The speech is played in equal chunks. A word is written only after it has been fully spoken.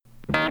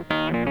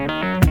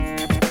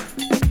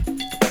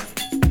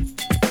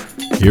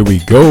Here we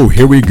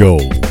go.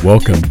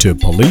 Welcome to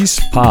Police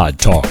Pod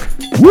Talk.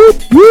 Whoop,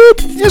 whoop,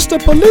 it's the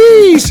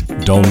police.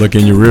 Don't look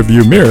in your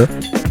rearview mirror.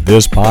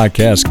 This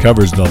podcast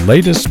covers the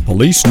latest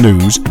police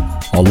news,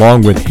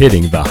 along with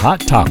hitting the hot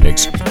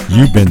topics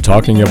you've been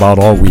talking about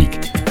all week.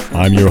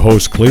 I'm your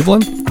host,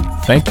 Cleveland.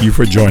 Thank you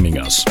for joining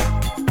us.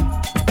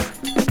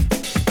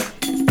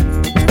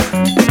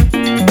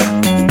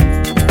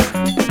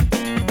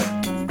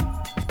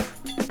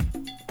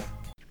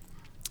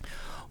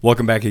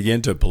 Welcome back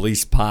again to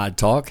Police Pod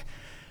Talk.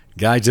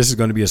 Guys, this is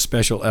going to be a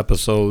special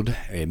episode.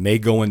 It may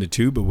go into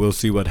two, but we'll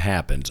see what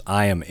happens.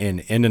 I am in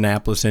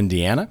Indianapolis,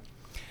 Indiana,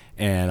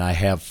 and I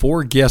have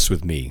four guests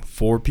with me,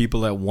 four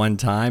people at one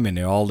time, and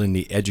they're all in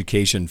the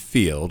education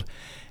field.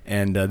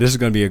 And this is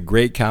going to be a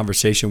great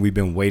conversation we've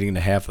been waiting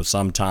to have for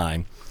some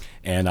time.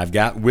 And I've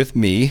got with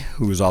me,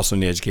 who is also in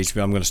the education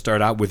field, I'm going to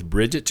start out with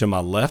Bridget to my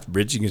left.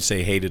 Bridget, you can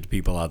say hey to the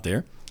people out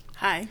there.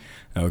 Hi.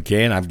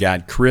 Okay, and I've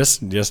got Chris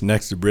just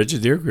next to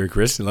Bridget there.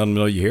 Chris, let them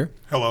know you're here.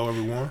 Hello,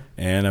 everyone.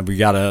 And we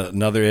got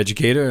another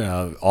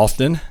educator,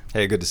 Austin.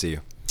 Hey, good to see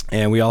you.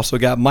 And we also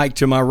got Mike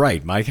to my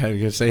right. Mike, how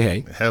you say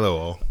hey? Hello,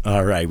 all.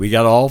 All right, we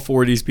got all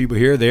four of these people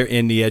here. They're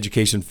in the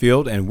education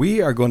field, and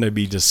we are going to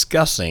be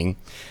discussing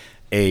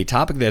a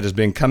topic that has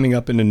been coming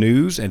up in the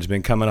news and has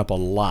been coming up a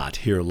lot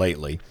here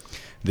lately.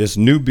 This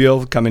new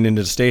bill coming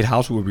into the State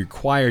House will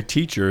require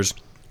teachers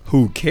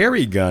who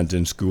carry guns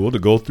in school to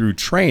go through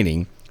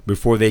training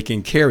before they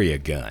can carry a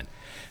gun.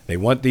 They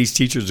want these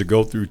teachers to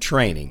go through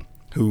training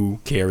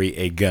who carry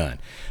a gun.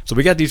 So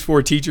we got these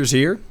four teachers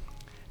here,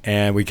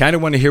 and we kind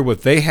of want to hear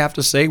what they have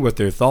to say, what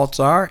their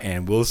thoughts are,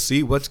 and we'll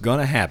see what's going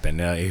to happen.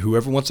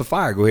 Whoever wants to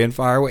fire, go ahead and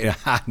fire away.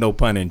 No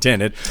pun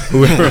intended.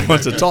 Whoever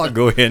wants to talk,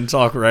 go ahead and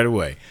talk right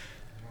away.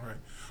 All right.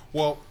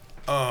 Well,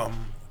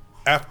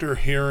 after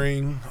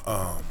hearing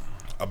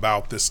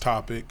about this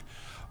topic,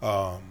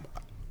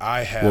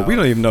 I have. Well, we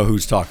don't even know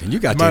who's talking. You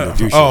got to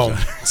introduce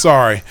yourself.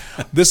 Sorry.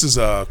 This is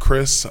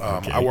Chris.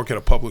 Okay. I work at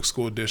a public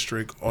school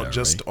district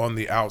just right. on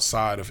the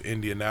outside of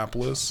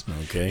Indianapolis,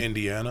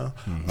 Indiana.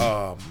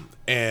 Mm-hmm.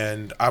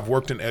 And I've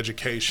worked in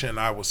education,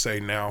 I would say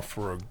now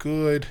for a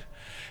good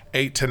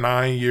 8 to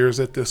 9 years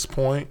at this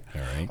point.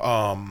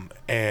 All right.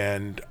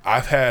 And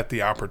I've had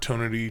the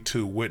opportunity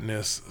to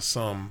witness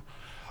some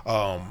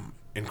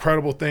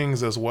incredible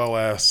things as well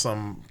as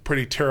some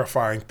pretty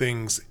terrifying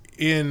things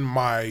in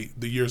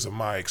the years of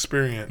my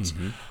experience,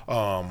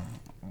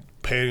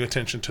 paying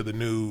attention to the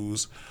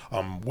news,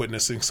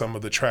 witnessing some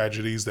of the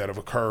tragedies that have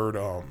occurred,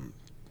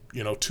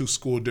 to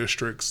school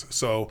districts.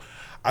 So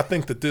I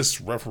think that this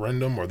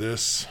referendum or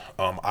this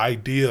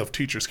idea of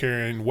teachers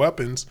carrying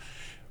weapons,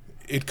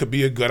 it could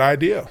be a good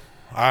idea.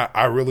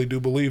 I really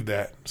do believe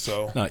that.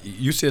 So now,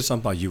 you said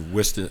something about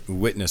you've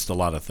witnessed a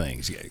lot of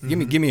things.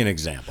 Give me an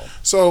example.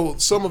 So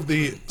some of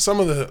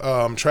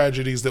the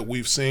tragedies that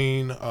we've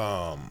seen.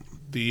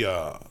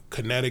 The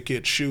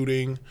Connecticut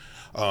shooting,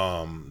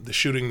 the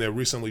shooting that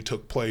recently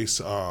took place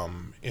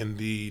in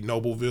the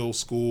Nobleville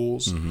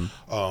schools,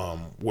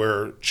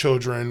 where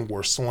children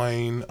were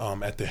slain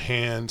at the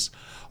hands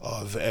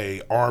of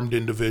a armed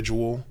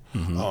individual.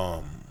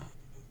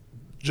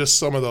 Just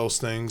some of those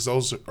things.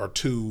 Those are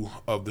two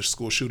of the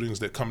school shootings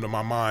that come to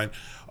my mind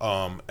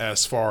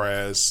as far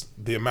as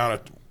the amount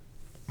of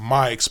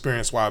my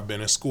experience while I've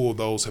been in school.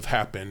 Those have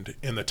happened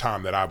in the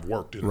time that I've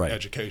worked in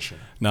education.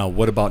 Now,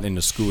 what about in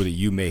the school that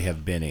you may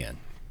have been in?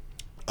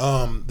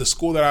 The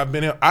school that I've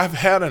been in, I've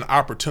had an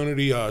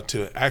opportunity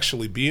to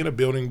actually be in a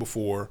building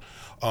before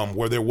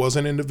where there was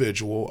an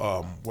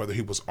individual, whether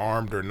he was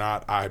armed or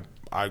not,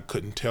 I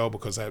couldn't tell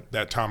because at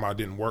that time I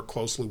didn't work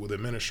closely with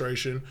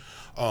administration.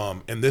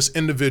 And this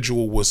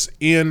individual was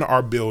in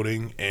our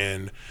building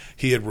and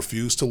he had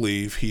refused to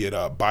leave. He had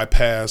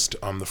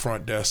bypassed the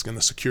front desk and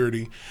the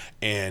security,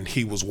 and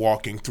he was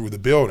walking through the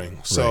building.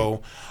 Right.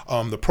 So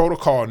the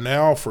protocol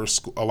now for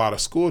a lot of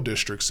school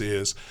districts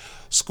is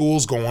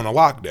schools go on a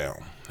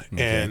lockdown.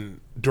 Okay.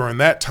 And during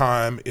that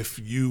time, if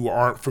you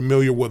aren't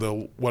familiar with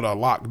what a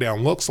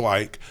lockdown looks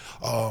like,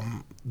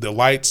 the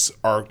lights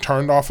are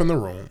turned off in the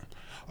room.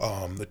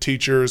 The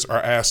teachers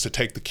are asked to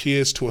take the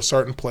kids to a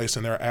certain place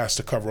and they're asked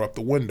to cover up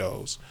the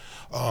windows.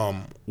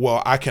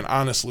 Well, I can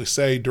honestly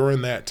say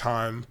during that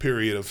time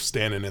period of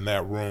standing in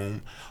that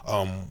room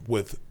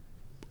with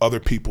other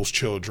people's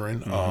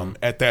children,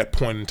 at that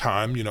point in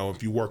time,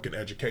 if you work in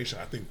education,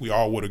 I think we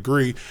all would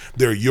agree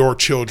they're your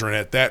children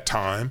at that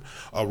time,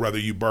 whether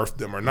you birthed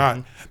them or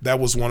not. That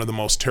was one of the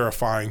most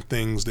terrifying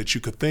things that you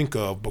could think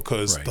of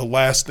because the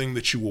last thing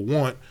that you would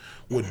want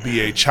would be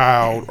a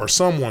child or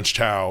someone's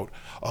child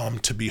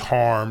to be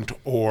harmed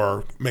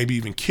or maybe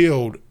even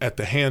killed at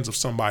the hands of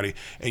somebody,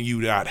 and you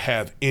not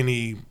have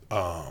any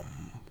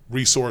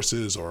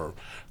resources or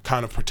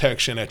kind of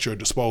protection at your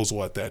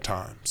disposal at that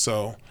time.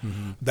 So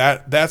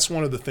that's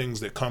one of the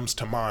things that comes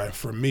to mind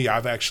for me.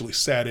 I've actually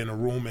sat in a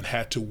room and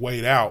had to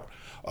wait out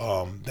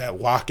that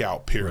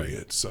lockout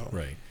period.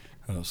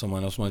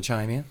 Someone else want to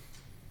chime in?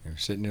 You're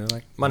sitting there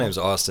like... My name's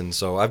Austin.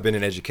 So I've been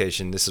in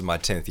education. This is my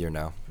 10th year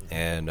now.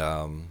 And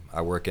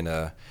I work in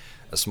a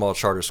small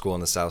charter school on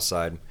the south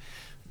side.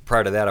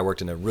 prior to that, I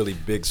worked in a really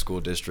big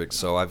school district,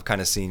 so I've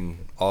kind of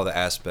seen all the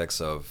aspects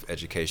of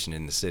education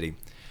in the city.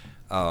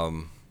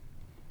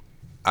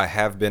 I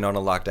have been on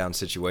a lockdown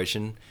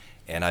situation,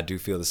 and I do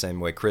feel the same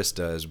way Chris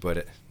does,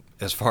 but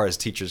as far as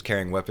teachers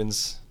carrying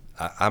weapons,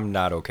 I'm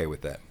not okay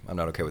with that. I'm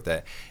not okay with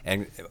that.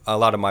 And a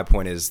lot of my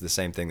point is the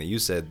same thing that you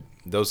said.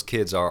 Those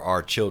kids are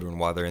our children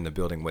while they're in the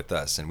building with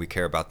us, and we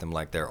care about them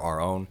like they're our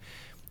own.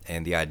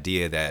 And the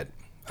idea that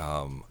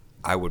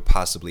I would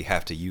possibly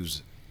have to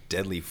use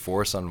deadly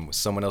force on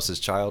someone else's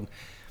child,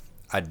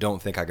 I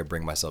don't think I could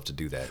bring myself to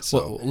do that. So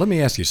Well, let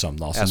me ask you something,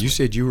 Lawson. Ask You me.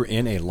 said you were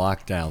in a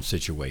lockdown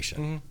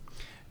situation,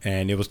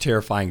 and it was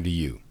terrifying to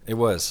you. it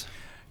was.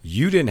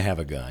 You didn't have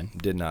a gun,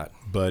 Did not.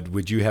 but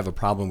would you have a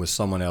problem with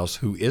someone else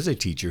who is a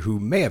teacher who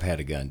may have had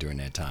a gun during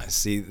that time?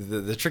 See,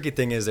 the tricky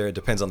thing is it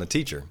depends on the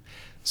teacher.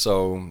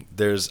 So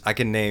I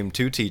can name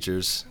 2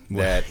 teachers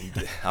that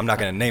I'm not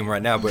going to name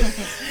right now, but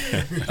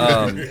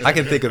I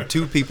can think of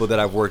 2 people that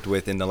I've worked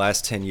with in the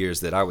last 10 years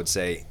that I would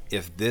say,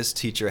 if this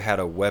teacher had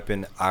a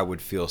weapon, I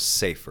would feel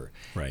safer.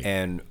 Right.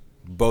 And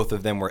both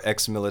of them were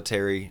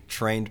ex-military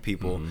trained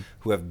people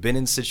who have been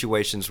in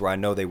situations where I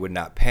know they would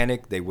not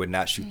panic, they would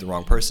not shoot the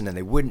wrong person, and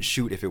they wouldn't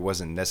shoot if it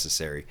wasn't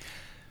necessary.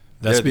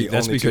 That's, They're the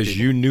that's only 2 because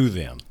people. you knew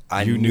them.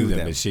 I you knew them.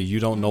 them. But see, you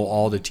don't know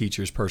all the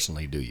teachers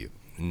personally, do you?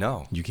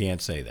 No. You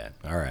can't say that.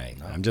 All right.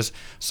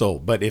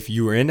 But if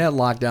you were in that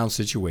lockdown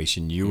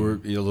situation, you were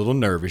a little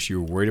nervous,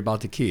 you were worried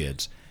about the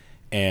kids,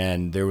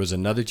 and there was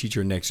another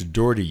teacher next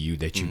door to you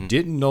that you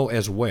didn't know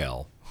as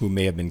well who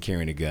may have been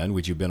carrying a gun,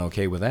 would you have been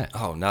okay with that?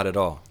 Oh, not at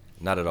all.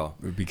 Not at all.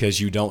 Because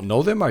you don't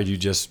know them, or you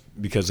just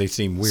because they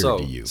seem weird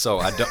to you? So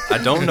I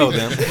don't know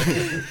them,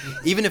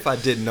 even if I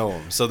did know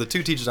them. So the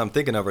 2 teachers I'm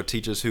thinking of are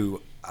teachers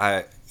who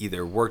I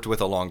either worked with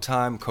a long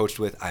time, coached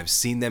with. I've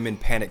seen them in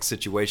panic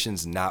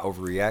situations not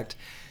overreact.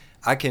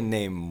 I can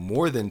name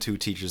more than 2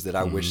 teachers that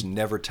I wish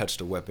never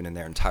touched a weapon in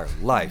their entire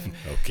life.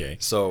 Okay.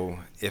 So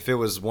if it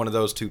was one of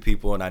those 2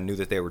 people and I knew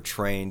that they were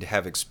trained,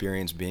 have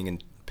experience being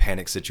in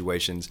panic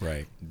situations,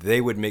 Right. they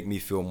would make me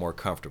feel more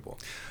comfortable.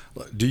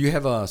 Do you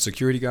have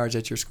security guards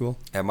at your school?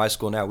 At my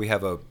school now, we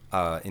have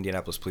a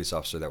Indianapolis police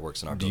officer that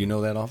works in our Do building. you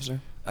know that officer?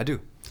 I do.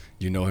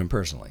 You know him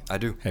personally? I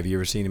do. Have you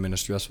ever seen him in a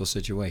stressful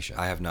situation?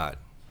 I have not.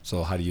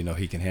 So how do you know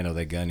he can handle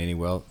that gun any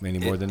more than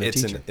a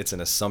it's teacher? it's an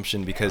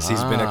assumption because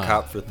he's been a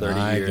cop for 30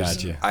 I years.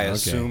 got you. I Okay.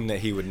 assume that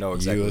he would know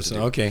exactly what to do.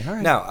 Okay, all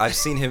right. Now, I've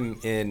seen him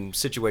in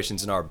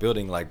situations in our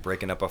building, like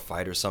breaking up a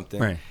fight or something,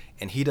 Right.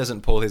 and he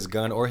doesn't pull his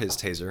gun or his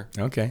taser.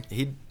 Okay.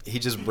 He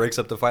just breaks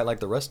up the fight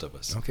like the rest of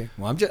us. Okay.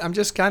 Well, I'm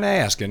just kind of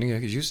asking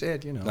because you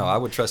said, you know. No, I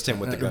would trust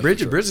him with the gun. for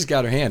Bridget, sure. Bridget's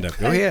got her hand up.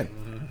 Go ahead.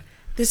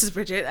 This is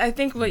Bridget. I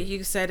think what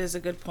you said is a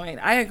good point.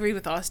 I agree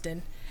with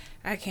Austin.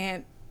 I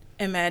can't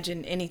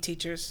imagine any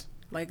teachers,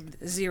 like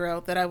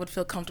 0, that I would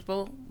feel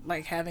comfortable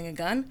like having a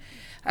gun.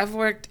 I've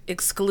worked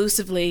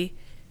exclusively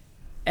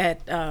at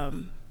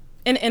in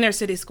inner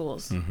city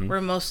schools where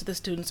most of the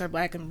students are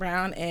black and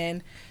brown,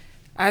 and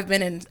I've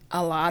been in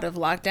a lot of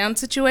lockdown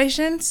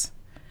situations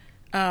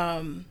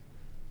that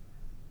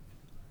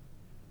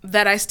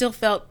I still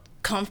felt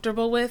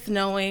comfortable with,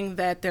 knowing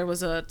that there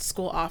was a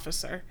school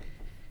officer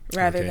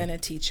rather Okay. than a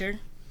teacher.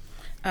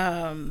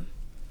 And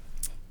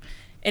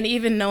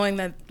even knowing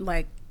that,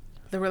 like,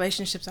 the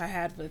relationships I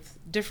had with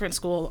different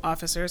school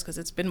officers, because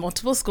it's been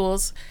multiple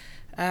schools,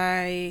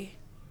 I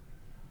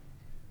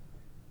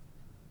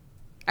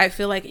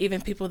feel like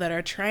even people that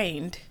are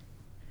trained,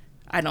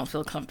 I don't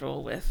feel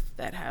comfortable with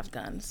that have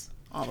guns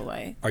all the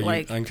way. Are you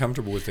like,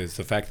 uncomfortable with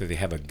the fact that they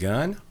have a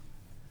gun?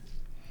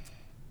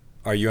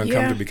 Are you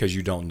uncomfortable because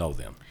you don't know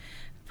them?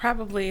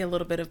 probably a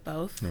little bit of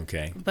both.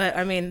 Okay. But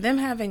I mean, them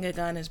having a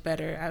gun is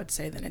better, I would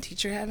say, than a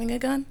teacher having a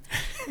gun.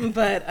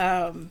 But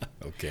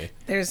Okay.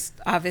 there's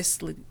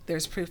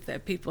proof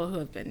that people who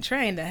have been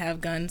trained to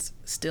have guns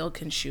still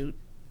can shoot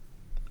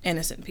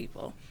innocent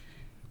people.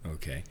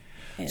 Okay.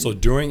 And So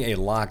during a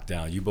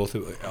lockdown, you both,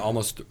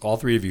 almost all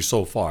 3 of you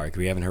so far, 'cause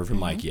we haven't heard from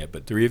Mike yet,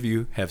 but 3 of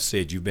you have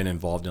said you've been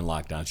involved in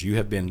lockdowns. You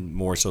have been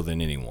more so than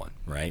anyone,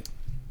 right?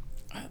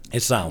 It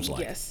sounds like.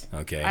 yes.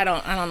 Okay. I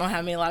don't know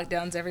how many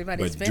lockdowns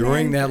everybody's But been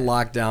during in. that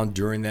lockdown,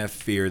 during that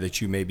fear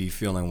that you may be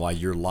feeling while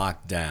you're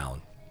locked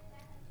down,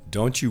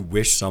 don't you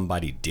wish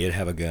somebody did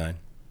have a gun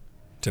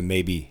to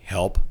maybe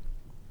help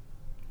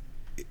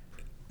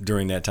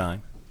during that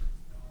time?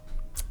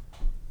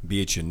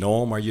 Be it you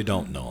know them or you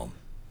don't know them.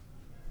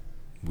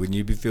 Wouldn't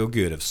you feel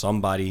good if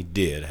somebody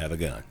did have a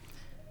gun?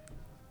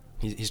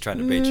 He's trying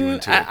to bait you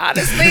into it.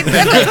 Honestly,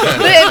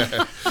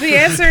 the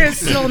answer is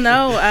still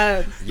no.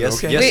 Yes,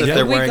 Okay. yes, if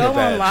they're we wearing go a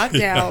badge. on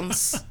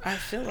lockdowns, I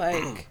feel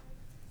like,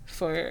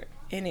 for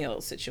any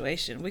old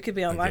situation. We could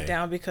be on Okay.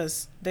 lockdown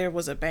because there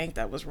was a bank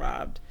that was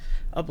robbed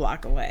a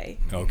block away.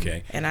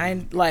 Okay. And I,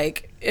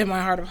 like, in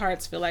my heart of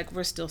hearts, feel like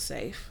we're still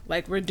safe.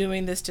 Like, we're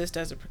doing this just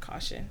as a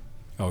precaution.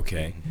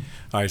 Okay.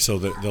 All right. So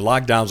the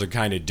lockdowns are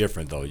kind of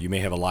different, though. You may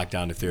have a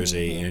lockdown if there's an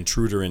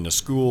intruder in the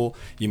school.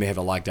 You may have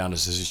a lockdown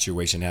if the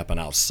situation happen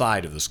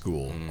outside of the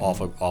school, off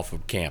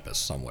of campus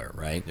somewhere,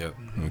 right? Yep.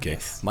 Okay.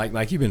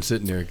 Mike, you've been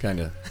sitting there kind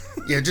of.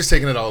 Yeah, just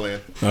taking it all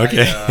in.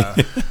 Okay.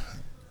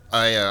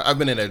 I've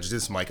been in this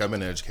is Mike. I've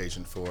been in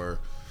education for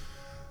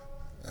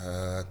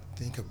I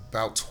think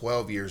about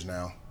 12 years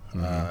now,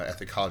 at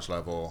the college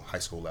level, high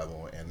school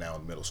level, and now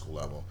middle school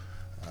level.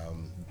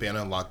 Been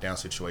in lockdown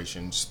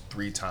situations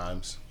 3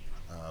 times,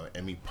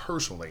 and me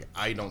personally,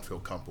 I don't feel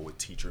comfortable with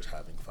teachers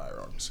having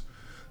firearms.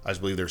 I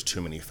just believe there's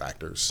too many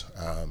factors.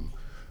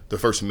 The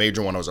first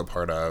major one I was a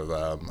part of,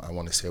 I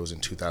want to say it was in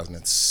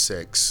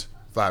 2006,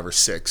 5 or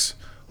 6.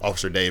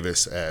 Officer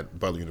Davis at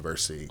Butler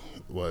University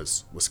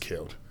was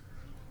killed,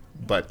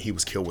 but he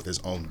was killed with his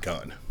own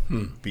gun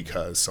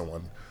because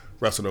someone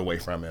wrestled it away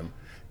from him.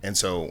 And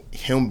so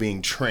him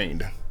being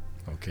trained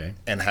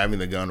and having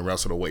the gun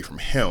wrestled away from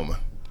him,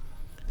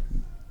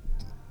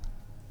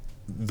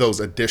 those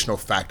additional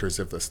factors,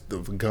 if the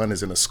gun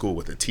is in a school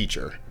with a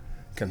teacher,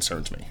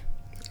 concerns me.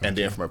 And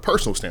then from a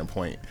personal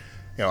standpoint,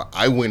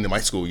 I went into my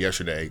school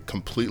yesterday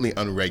completely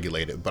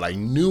unregulated, but I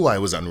knew I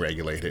was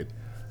unregulated,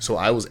 so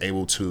I was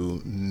able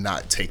to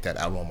not take that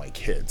out on my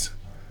kids.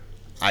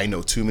 I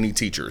know too many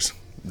teachers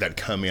that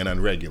come in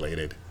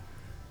unregulated,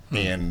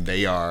 and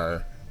they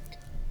are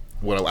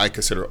what I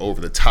consider over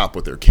the top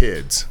with their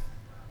kids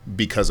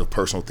because of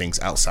personal things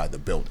outside the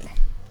building.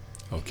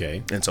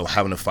 Okay. And so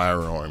having a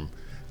firearm,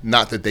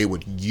 not that they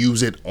would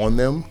use it on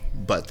them,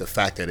 but the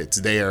fact that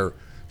it's there,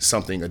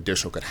 something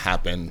additional could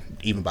happen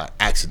even by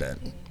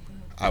accident.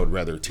 I would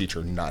rather a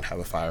teacher not have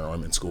a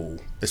firearm in school,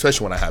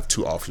 especially when I have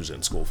 2 officers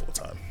in school full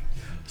time.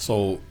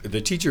 So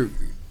the teacher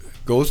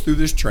goes through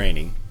this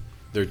training,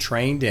 they're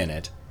trained in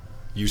it,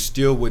 you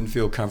still wouldn't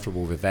feel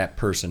comfortable with that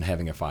person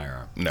having a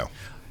firearm? No.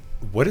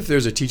 What if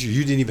there's a teacher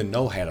you didn't even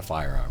know had a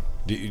firearm?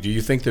 Do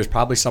you think there's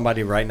probably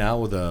somebody right now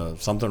with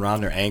something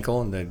around their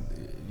ankle and that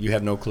you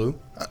have no clue?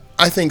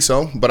 I think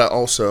so, but I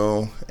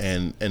also,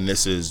 and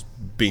this is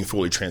being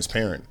fully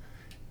transparent,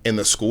 in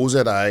the schools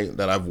that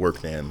I've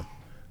worked in,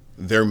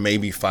 there may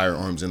be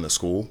firearms in the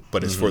school,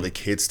 but it's for the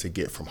kids to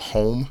get from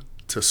home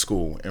to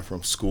school and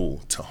from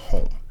school to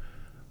home.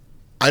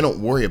 I don't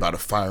worry about a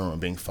firearm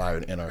being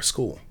fired in our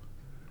school.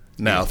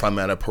 Now, if I'm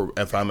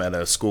at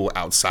a school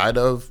outside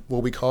of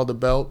what we call the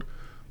belt,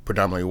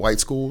 predominantly white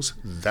schools,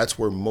 that's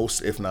where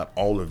most, if not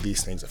all, of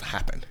these things have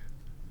happened.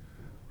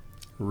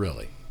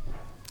 Really?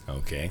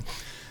 Okay.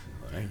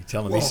 All right. You're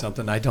telling me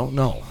something I don't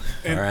know.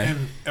 And, all right.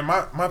 And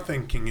my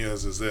thinking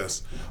is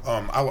this.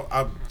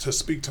 I to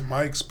speak to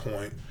Mike's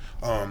point,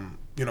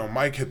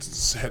 Mike had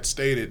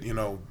stated,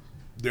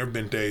 there have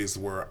been days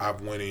where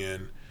I've went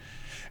in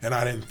and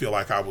I didn't feel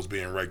like I was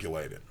being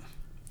regulated.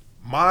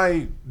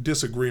 My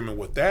disagreement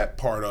with that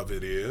part of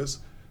it is,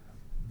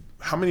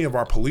 how many of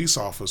our police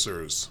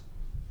officers,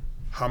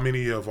 how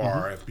many of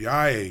our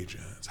FBI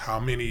agents, how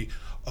many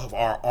of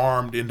our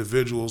armed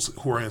individuals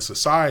who are in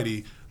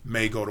society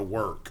may go to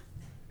work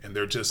and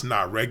they're just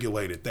not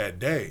regulated that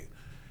day.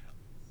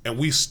 And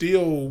we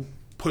still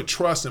put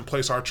trust and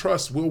place our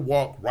trust. We'll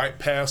walk right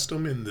past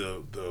them in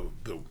the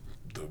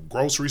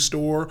grocery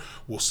store.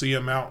 We'll see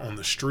them out on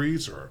the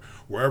streets or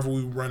wherever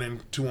we run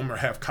into them or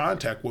have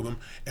contact with them.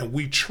 And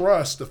we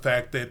trust the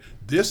fact that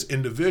this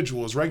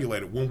individual is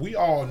regulated. When we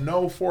all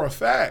know for a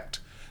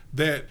fact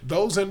that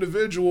those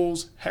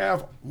individuals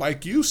have,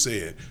 like you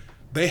said,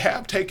 they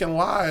have taken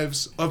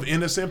lives of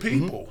innocent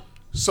people.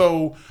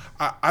 So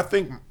I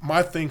think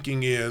my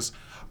thinking is,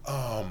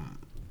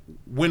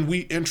 when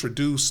we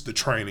introduce the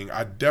training,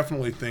 I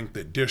definitely think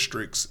that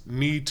districts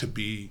need to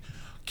be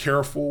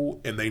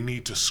careful and they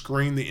need to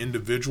screen the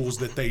individuals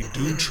that they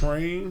do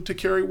train to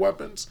carry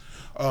weapons.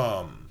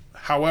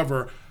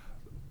 However,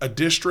 a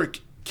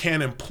district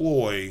can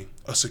employ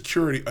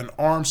an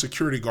armed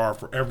security guard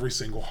for every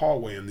single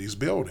hallway in these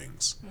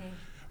buildings.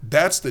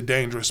 That's the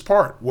dangerous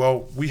part.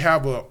 Well, we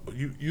have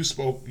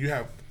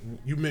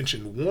you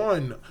mentioned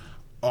one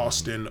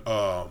Austin,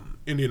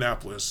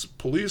 Indianapolis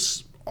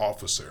police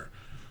officer.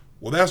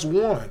 Well, that's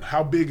one.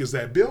 How big is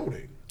that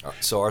building?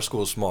 So our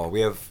school is small.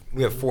 We have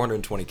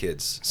 420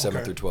 kids,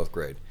 7th through 12th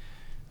grade.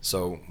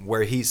 So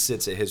where he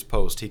sits at his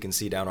post, he can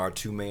see down our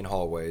 2 main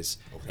hallways,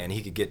 and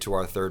he could get to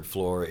our 3rd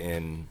floor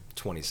in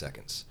 20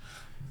 seconds.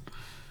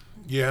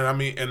 Yeah, I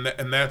mean,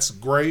 and that's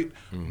great.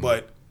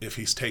 But if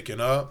he's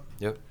taken up,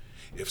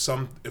 if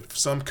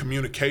some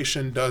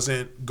communication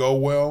doesn't go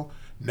well,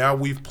 now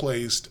we've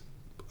placed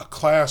a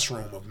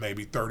classroom of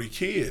maybe 30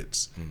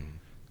 kids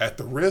at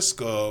the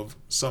risk of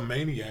some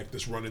maniac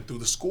that's running through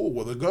the school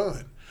with a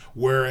gun.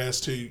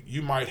 Whereas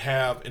you might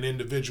have an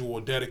individual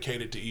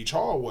dedicated to each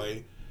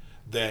hallway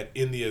that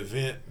in the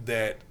event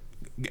that,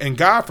 and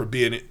God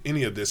forbid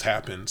any of this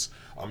happens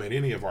at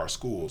any of our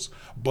schools,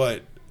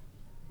 but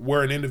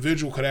where an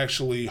individual could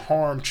actually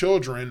harm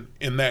children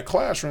in that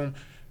classroom,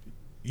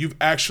 you've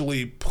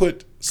actually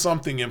put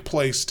something in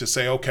place to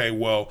say, okay,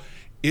 well,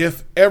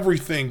 if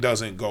everything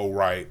doesn't go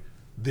right,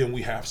 then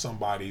we have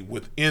somebody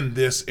within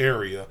this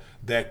area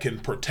that can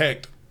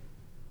protect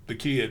the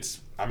kids.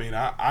 I mean,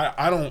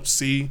 I don't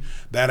see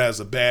that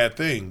as a bad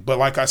thing. But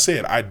like I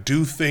said, I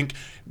do think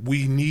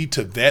we need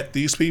to vet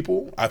these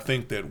people. I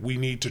think that we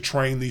need to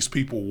train these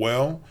people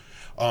well.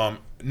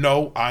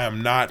 No, I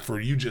am not for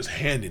you just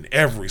handing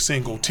every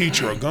single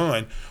teacher a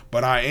gun,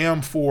 but I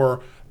am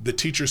for the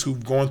teachers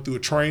who've gone through a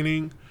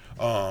training.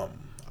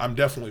 I'm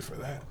definitely for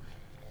that.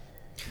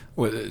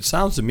 Well, it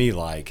sounds to me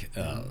like,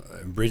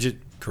 Bridget,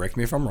 correct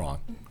me if I'm wrong,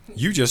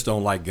 you just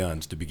don't like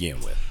guns to begin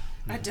with,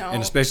 I don't.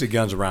 and especially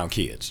guns around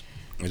kids.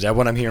 Is that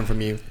what I'm hearing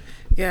from you?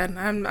 Yeah,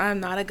 I'm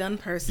not a gun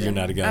person. You're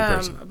not a gun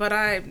person. But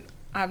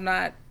I'm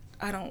not.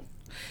 I don't.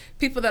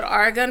 People that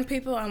are gun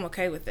people, I'm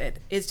okay with it.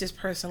 It's just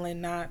personally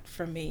not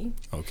for me.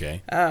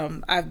 Okay.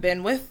 I've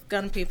been with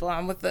gun people.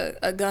 I'm with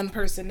a gun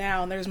person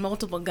now, and there's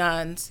multiple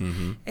guns,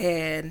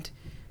 and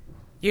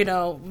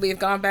we've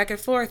gone back and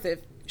forth. If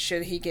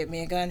should he get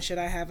me a gun? Should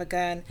I have a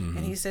gun?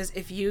 And he says,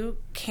 if you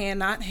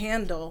cannot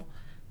handle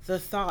the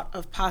thought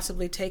of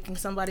possibly taking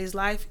somebody's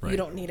life, Right. you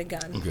don't need a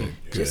gun. Good.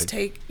 Just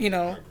take,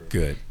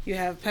 Good. you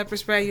have pepper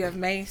spray, you have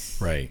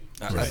mace. Right.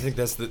 I think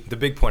that's the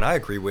big point I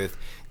agree with.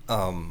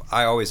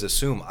 I always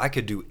assume I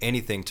could do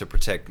anything to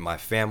protect my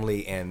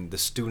family and the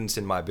students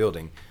in my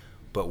building.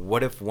 But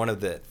what if one of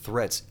the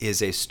threats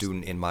is a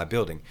student in my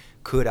building?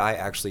 Could I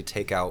actually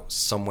take out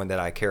someone that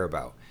I care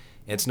about?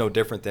 It's no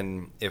different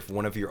than if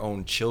one of your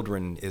own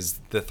children is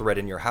the threat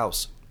in your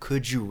house.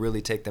 Could you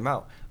really take them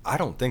out? I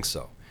don't think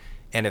so.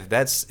 And if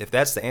that's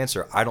the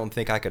answer, I don't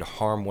think I could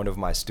harm one of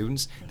my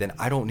students, then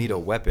I don't need a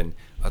weapon.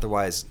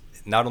 Otherwise,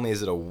 not only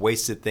is it a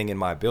wasted thing in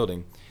my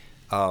building,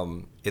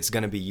 it's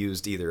going to be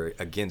used either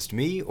against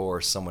me or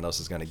someone else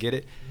is going to get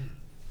it.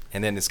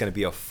 And then it's going to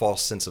be a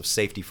false sense of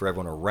safety for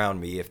everyone around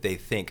me if they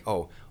think,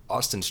 oh,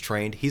 Austin's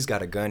trained, he's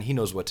got a gun, he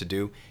knows what to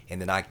do, and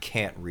then I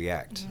can't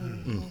react.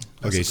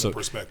 That's Okay, a so good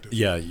perspective.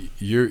 yeah,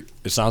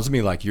 it sounds to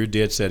me like you're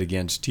dead set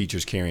against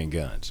teachers carrying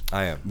guns.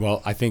 I am.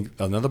 Well, I think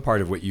another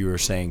part of what you were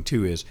saying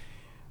too is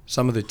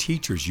some of the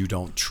teachers you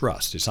don't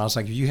trust. It sounds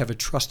like you have a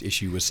trust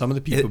issue with some of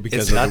the people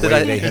because of the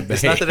way they have behaved.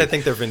 It's not that I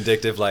think they're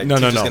vindictive, like No,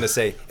 teachers no. going to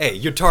say, hey,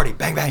 you're tardy,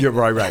 bang, bang. You're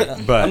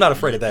right. But I'm not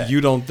afraid of that.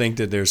 You don't think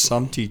that there's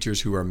some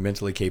teachers who are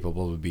mentally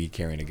capable of be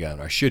carrying a gun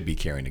or should be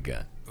carrying a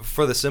gun.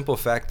 For the simple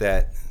fact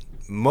that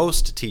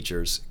most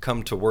teachers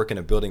come to work in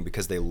a building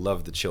because they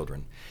love the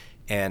children.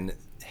 And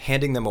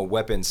handing them a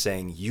weapon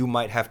saying, you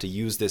might have to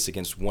use this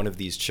against one of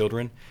these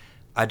children,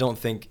 I don't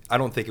think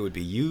it would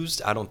be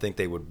used. I don't think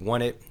they would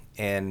want it.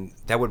 And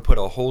that would put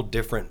a whole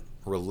different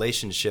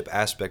relationship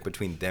aspect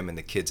between them and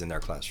the kids in their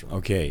classroom.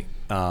 Okay.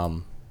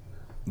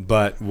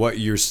 But what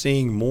you're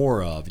seeing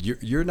more of,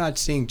 you're not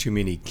seeing too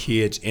many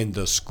kids in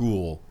the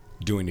school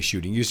doing the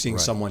shooting. You're seeing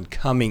someone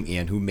coming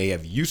in who may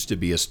have used to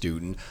be a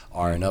student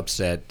or an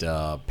upset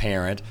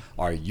parent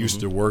or used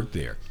to work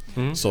there.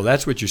 So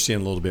that's what you're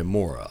seeing a little bit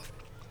more of.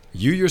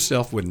 You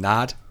yourself would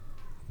not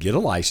get a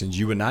license.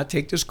 You would not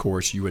take this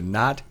course. You would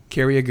not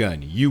carry a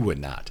gun. You would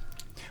not.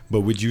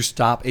 But would you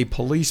stop a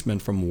policeman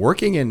from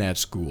working in that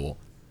school?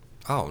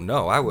 Oh,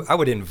 no. I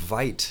would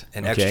invite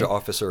an extra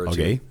officer or two.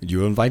 Okay,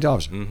 you invite the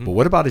officer. But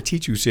what about a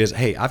teacher who says,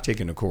 hey, I've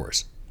taken a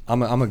course.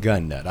 I'm a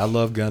gun nut. I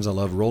love guns. I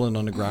love rolling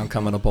on the ground,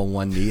 coming up on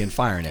one knee, and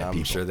firing at people.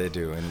 I'm sure they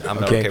do, and I'm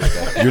not okay with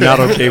that. You're not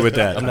okay with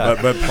that.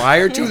 But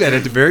prior to that,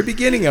 at the very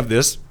beginning of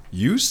this,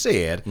 you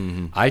said,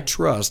 I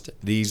trust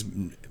these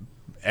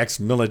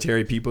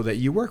ex-military people that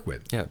you work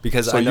with. Yeah,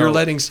 because so I know you're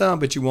letting some,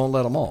 but you won't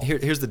let them all.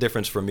 Here's the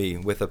difference for me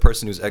with a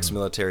person who's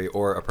ex-military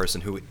or a person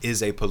who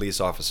is a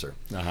police officer.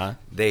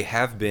 They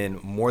have been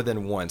more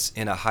than once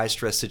in a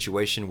high-stress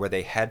situation where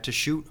they had to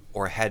shoot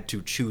or had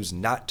to choose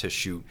not to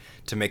shoot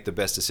to make the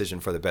best decision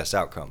for the best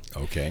outcome.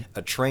 Okay.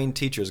 A trained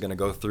teacher is going to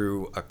go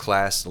through a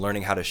class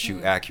learning how to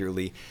shoot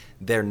accurately.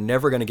 They're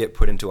never going to get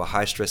put into a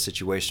high-stress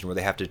situation where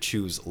they have to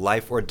choose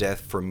life or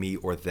death for me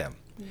or them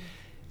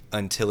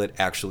until it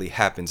actually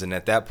happens. And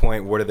at that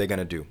point, what are they going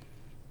to do?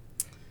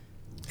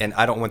 And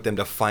I don't want them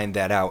to find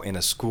that out in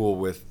a school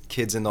with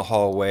kids in the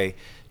hallway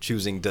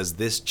choosing, does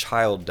this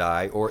child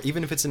die? Or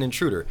even if it's an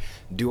intruder,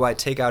 do I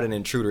take out an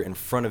intruder in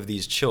front of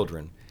these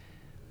children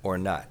or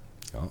not?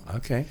 Oh,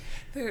 okay.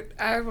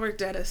 I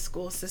worked at a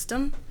school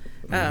system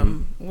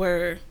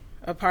where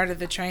a part of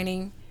the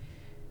training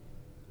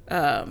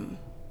for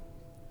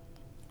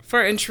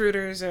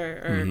intruders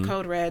or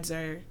code reds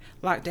or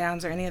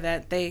lockdowns or any of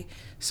that, they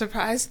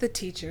surprised the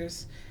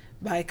teachers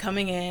by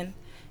coming in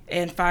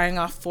and firing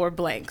off 4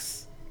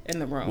 blanks in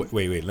the room.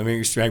 Wait. Let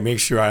me make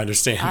sure I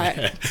understand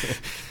that.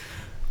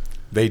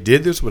 They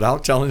did this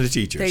without telling the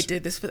teachers. They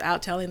did this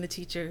without telling the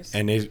teachers.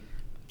 And they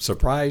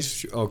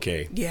surprised?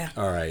 Okay. Yeah.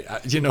 All right.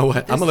 You know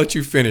what? I'm going to let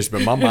you finish,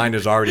 but my mind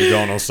has already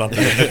gone on something.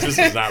 This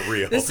is not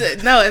real. This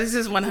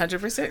is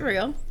 100%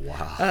 real.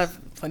 Wow.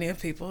 Plenty of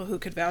people who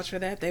could vouch for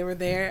that. They were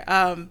there.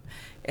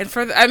 And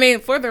for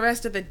the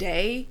rest of the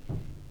day,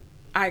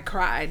 I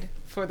cried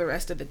for the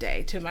rest of the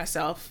day to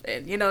myself.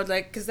 And,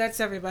 because that's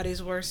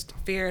everybody's worst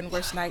fear and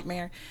worst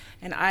nightmare.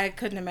 And I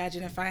couldn't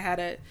imagine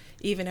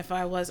even if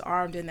I was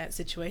armed in that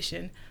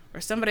situation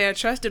or somebody I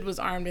trusted was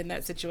armed in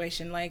that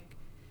situation, like,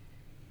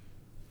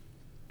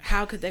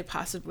 how could they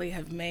possibly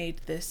have made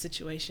this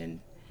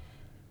situation?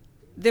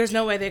 There's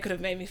no way they could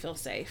have made me feel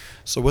safe.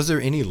 So was there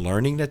any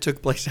learning that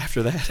took place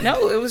after that?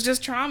 No, it was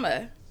just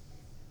trauma.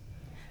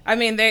 I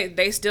mean,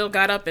 they still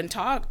got up and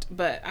talked,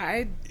 but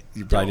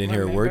You probably didn't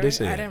hear a word they I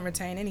said. didn't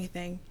retain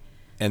anything.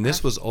 And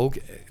this was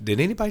okay. Did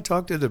anybody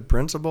talk to the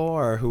principal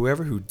or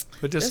whoever who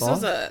put this This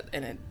on? was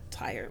an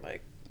entire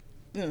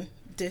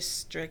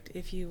district,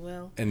 if you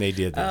will. And they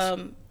did this.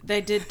 They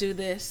did do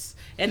this,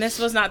 and this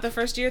was not the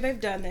first year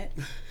they've done it.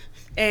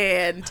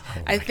 And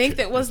I think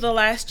that was the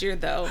last year,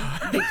 though,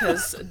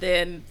 because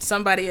then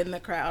somebody in the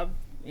crowd,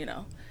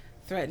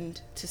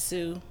 threatened to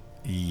sue.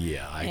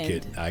 Yeah,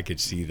 I could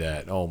see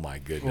that. Oh my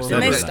goodness.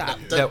 Then That they was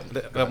stopped.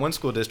 That one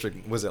school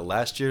district, was it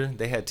last year?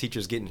 They had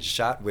teachers getting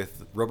shot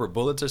with rubber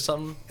bullets or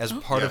something as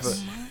part of a.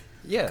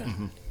 Yeah.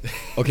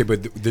 Okay,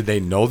 but did they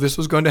know this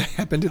was going to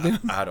happen to them?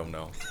 I don't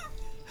know.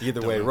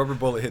 Either way, rubber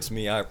bullet hits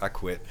me, I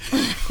quit.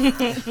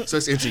 So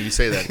it's interesting you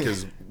say that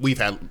because we've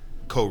had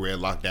co-ed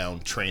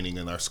lockdown training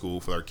in our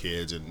school for our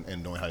kids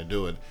and knowing how to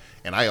do it.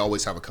 And I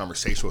always have a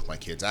conversation with my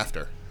kids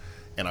after.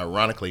 And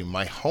ironically,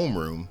 my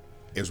homeroom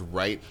is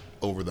right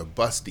over the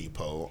bus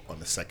depot on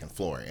the second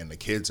floor. And the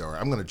kids are,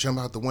 I'm going to jump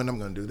out the window, I'm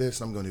going to do this,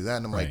 I'm going to do that.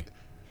 And I'm Right. like,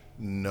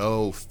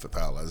 no,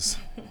 fellas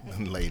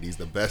and ladies,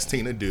 the best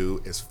thing to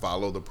do is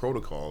follow the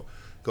protocol.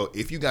 Go,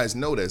 if you guys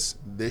notice,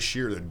 this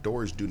year the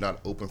doors do not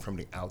open from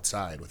the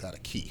outside without a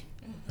key.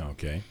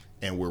 Okay.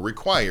 And we're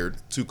required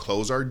to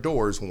close our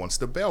doors once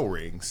the bell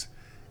rings,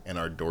 and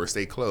our doors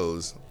stay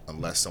closed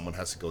unless someone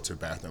has to go to the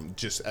bathroom,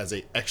 just as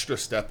a extra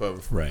step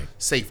of Right.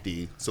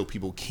 safety so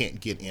people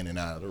can't get in and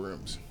out of the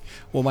rooms.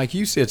 Well, Mike,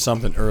 you said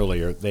something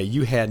earlier that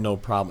you had no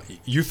problem.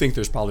 You think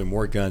there's probably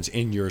more guns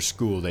in your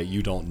school that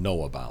you don't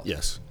know about.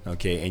 Yes.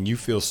 Okay, and you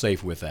feel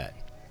safe with that.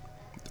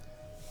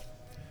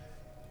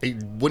 I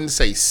wouldn't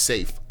say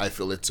safe. I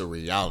feel it's a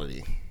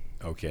reality.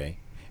 Okay.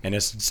 And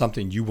it's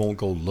something you won't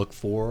go look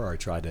for or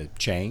try to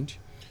change?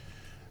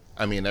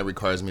 I mean, that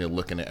requires me to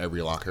look into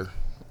every locker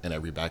and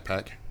every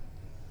backpack.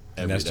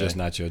 And every that's just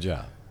day. not your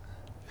job.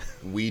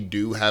 We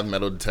do have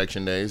metal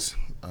detection days.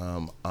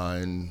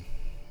 On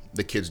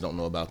the kids don't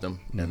know about them,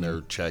 and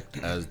they're checked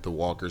as the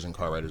walkers and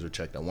car riders are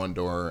checked at one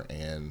door,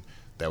 and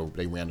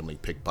they randomly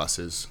pick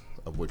buses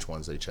of which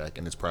ones they check,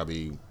 and it's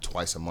probably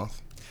twice a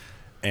month.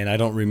 And I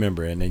don't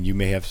remember, and then you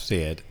may have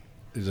said,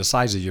 the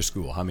size of your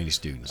school, how many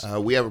students?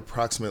 We have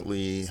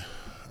approximately,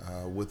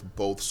 with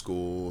both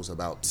schools,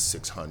 about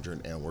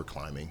 600, and we're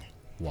climbing.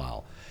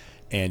 Wow.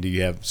 And do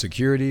you have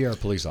security or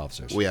police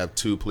officers? We have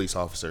 2 police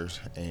officers,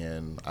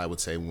 and I would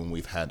say when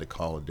we've had to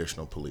call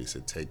additional police,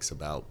 it takes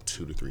about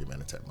 2 to 3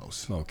 minutes at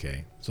most.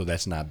 Okay, so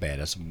that's not bad.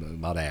 That's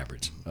about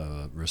average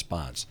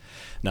response.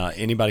 Now,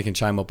 anybody can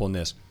chime up on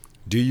this.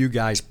 Do you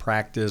guys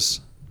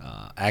practice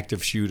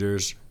active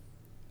shooters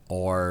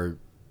or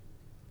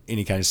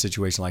any kind of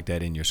situation like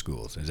that in your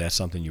schools? Is that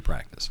something you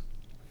practice?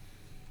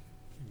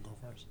 Go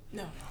first.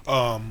 No.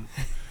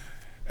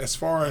 As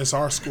far as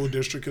our school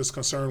district is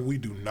concerned, we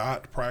do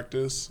not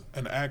practice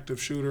an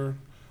active shooter.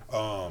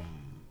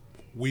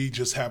 We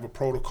just have a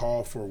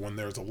protocol for when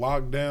there's a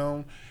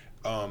lockdown.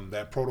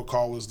 That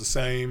protocol is the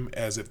same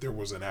as if there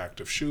was an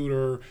active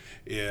shooter,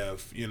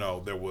 if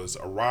there was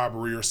a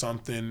robbery or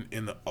something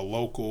in a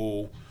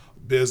local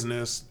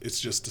business. It's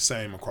just the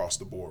same across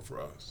the board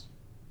for us.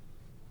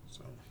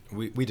 So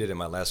We did in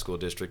my last school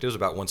district. It was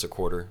about once a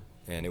quarter,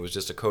 and it was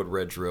just a code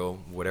red drill.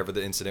 Whatever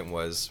the incident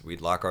was,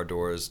 we'd lock our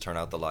doors, turn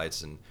out the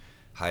lights, and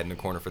hide in the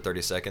corner for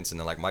 30 seconds. And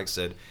then, like Mike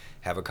said,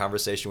 have a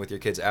conversation with your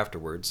kids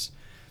afterwards.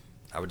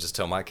 I would just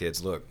tell my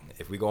kids, look,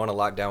 if we go on a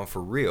lockdown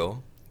for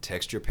real,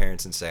 text your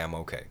parents and say I'm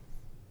okay.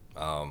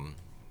 Or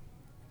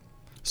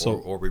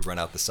we run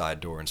out the side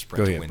door and sprint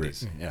Go to ahead,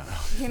 Wendy's. Britt. Yeah.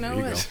 You know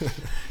There you what? go.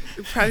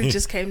 It probably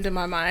just came to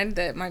my mind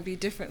that might be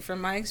different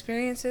from my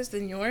experiences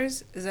than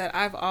yours, is that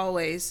I've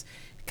always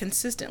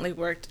consistently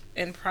worked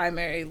in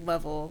primary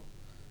level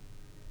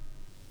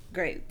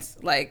grades.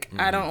 Like,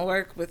 I don't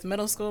work with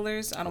middle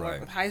schoolers. I don't Right. work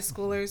with high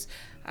schoolers.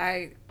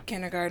 I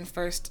kindergarten,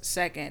 first,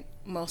 second,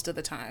 most of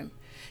the time.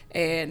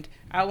 And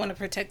I want to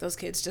protect those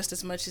kids just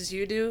as much as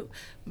you do.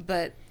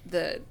 But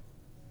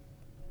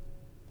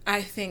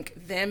I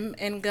think them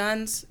and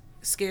guns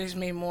scares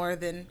me more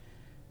than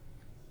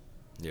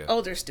Yeah.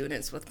 older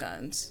students with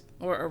guns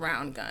or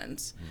around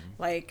guns.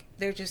 Like,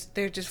 they're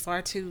just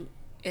far too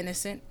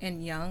innocent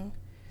and young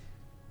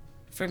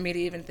for me to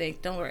even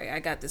think, don't worry, I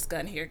got this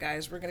gun here,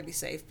 guys. We're going to be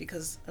safe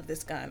because of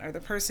this gun. Or the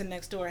person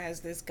next door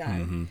has this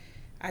gun.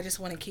 I just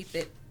want to keep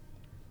it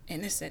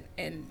innocent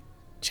and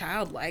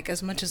childlike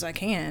as much as I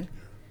can.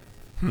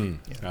 I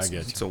get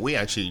you. So we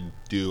actually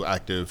do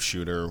active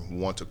shooter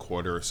once a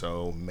quarter or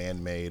so,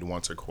 man-made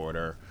once a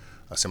quarter,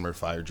 similar to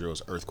fire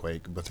drills,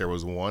 earthquake. But there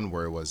was one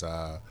where it was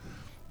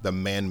the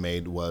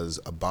man-made was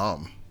a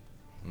bomb,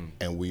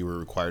 and we were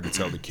required to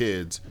tell the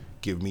kids,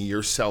 give me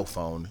your cell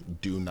phone,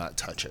 do not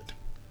touch it.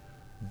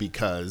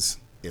 Because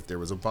if there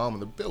was a bomb in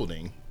the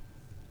building,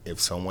 if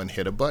someone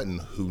hit a button,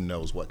 who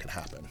knows what could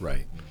happen.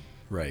 Right.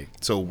 Right.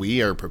 So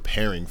we are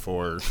preparing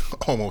for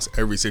almost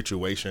every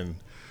situation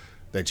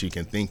that you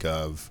can think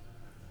of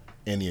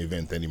in the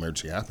event that an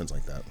emergency happens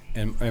like that.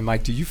 And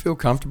Mike, do you feel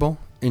comfortable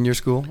in your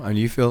school? I mean,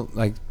 do you feel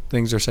like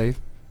things are safe?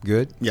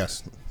 Good?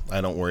 Yes,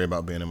 I don't worry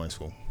about being in my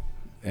school.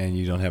 and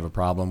you don't have a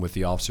problem with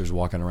the officers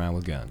walking around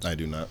with guns. I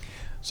do not.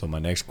 So my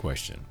next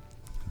question,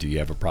 do you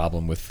have a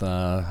problem with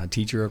a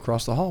teacher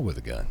across the hall with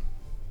a gun?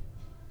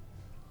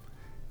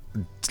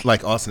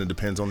 Like Austin, it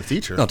depends on the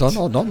teacher. No,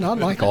 not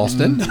like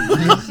Austin. I'm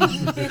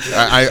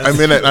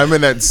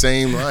in that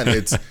same line.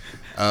 It's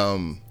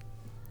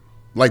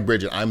like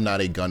Bridget. I'm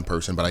not a gun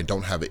person, but I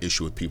don't have an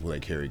issue with people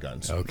that carry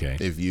guns. Okay.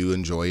 If you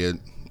enjoy it,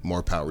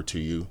 more power to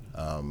you.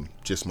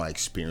 Just my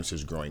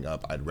experiences growing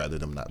up, I'd rather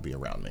them not be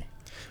around me.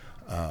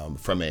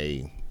 From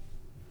a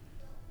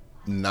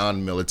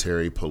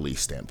non-military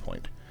police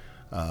standpoint,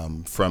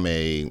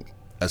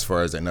 as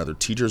far as another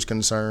teacher's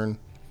concerned,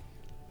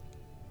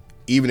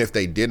 even if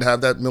they did have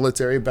that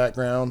military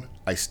background,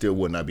 I still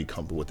would not be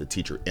comfortable with the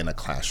teacher in a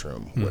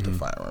classroom with a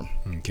firearm.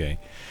 Okay,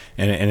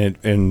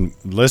 and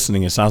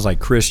listening, it sounds like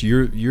Chris,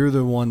 you're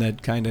the one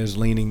that kind of is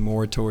leaning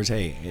more towards,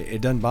 hey,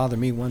 it doesn't bother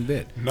me one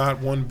bit. Not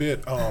one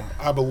bit.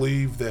 I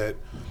believe that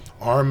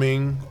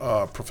arming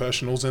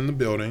professionals in the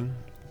building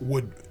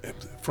would,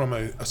 from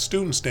a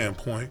student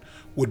standpoint,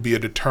 would be a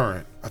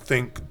deterrent. I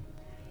think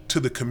to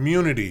the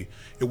community,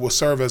 it will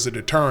serve as a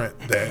deterrent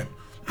that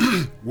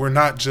we're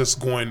not just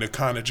going to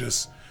kind of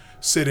just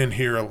sit in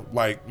here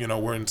like,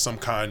 we're in some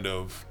kind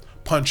of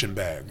punching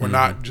bag. We're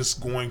not just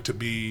going to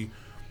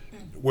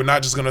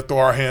throw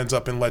our hands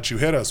up and let you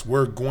hit us.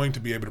 We're going to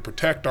be able to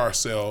protect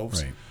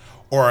ourselves, Right.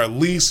 or at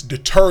least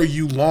deter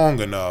you long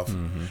enough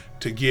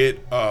to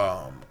get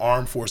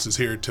armed forces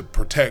here to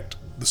protect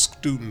the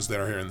students that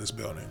are here in this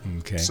building.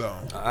 Okay. So,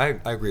 I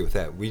agree with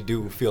that. We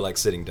do feel like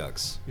sitting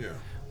ducks. yeah.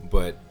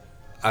 But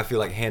I feel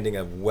like handing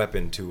a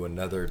weapon to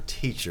another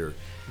teacher,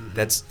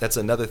 that's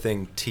another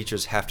thing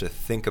teachers have to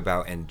think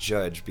about and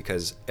judge,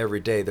 because every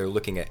day they're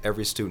looking at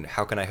every student.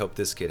 How can I help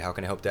this kid? How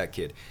can I help that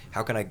kid?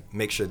 How can I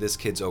make sure this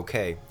kid's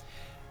okay?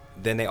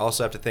 Then they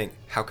also have to think,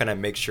 how can I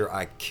make sure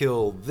I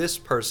kill this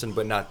person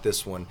but not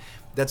this one?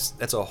 That's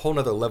a whole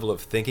nother level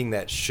of thinking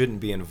that shouldn't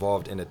be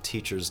involved in a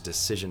teacher's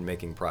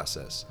decision-making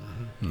process.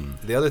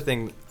 The other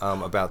thing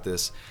about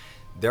this,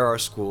 there are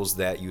schools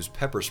that use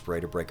pepper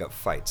spray to break up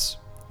fights.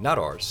 Not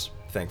ours,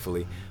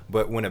 thankfully,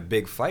 but when a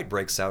big fight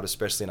breaks out,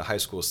 especially in a high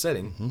school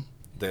setting,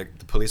 the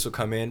police will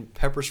come in,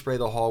 pepper spray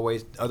the hallway,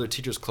 other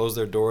teachers close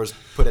their doors,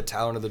 put a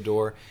towel under the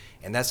door,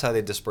 and that's how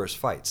they disperse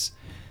fights.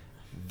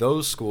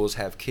 Those schools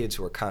have kids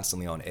who are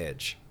constantly on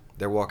edge.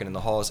 They're walking in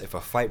the halls. If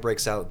a fight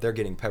breaks out, they're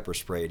getting pepper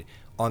sprayed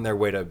on their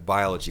way to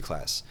biology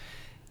class.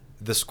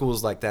 The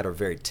schools like that are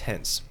very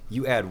tense.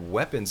 You add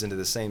weapons into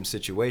the same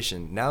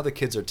situation, now the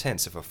kids are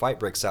tense. If a fight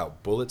breaks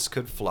out, bullets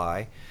could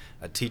fly,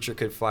 a teacher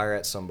could fire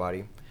at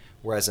somebody.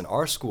 Whereas in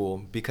our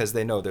school, because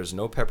they know there's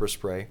no pepper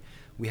spray,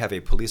 we have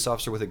a police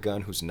officer with a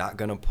gun who's not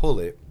going to pull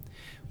it.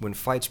 When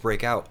fights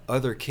break out,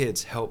 other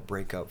kids help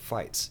break up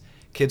fights.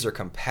 Kids are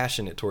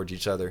compassionate towards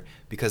each other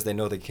because they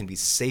know they can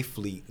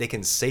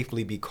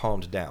safely be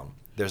calmed down.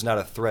 There's not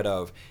a threat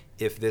of,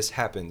 if this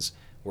happens,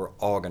 we're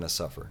all going to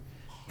suffer.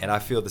 And I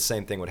feel the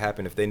same thing would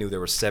happen if they knew there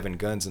were 7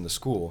 guns in the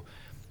school.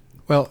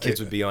 Well, Kids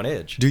would be on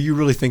edge. do you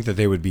really think that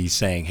they would be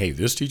saying, hey,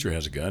 this teacher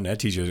has a gun, that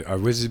teacher, or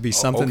would it be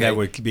something Okay. that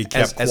would be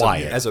kept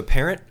quiet? As a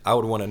parent, I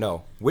would want to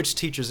know which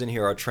teachers in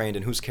here are trained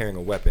and who's carrying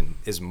a weapon.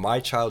 Is my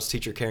child's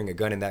teacher carrying a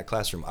gun in that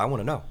classroom? I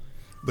want to know.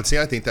 But see,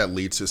 I think that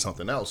leads to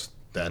something else.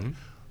 That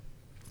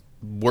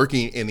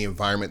working in the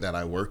environment that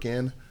I work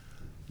in,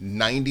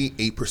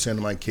 98% of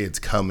my kids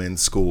come in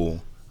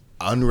school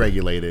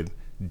unregulated,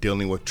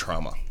 dealing with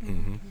trauma.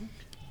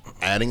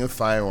 Adding a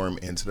firearm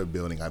into the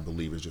building, I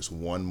believe, is just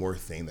one more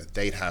thing that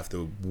they'd have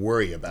to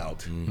worry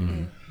about.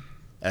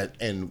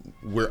 And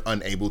we're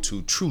unable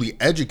to truly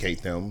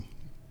educate them,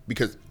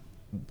 because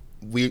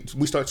we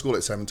start school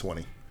at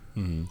 7:20.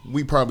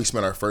 We probably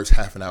spent our first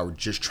half an hour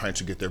just trying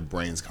to get their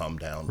brains calmed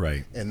down.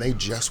 Right. And they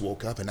just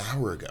woke up an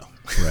hour ago.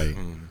 Right,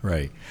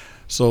 right.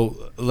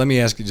 So let me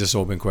ask you just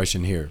an open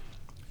question here.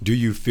 Do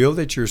you feel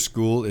that your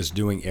school is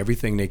doing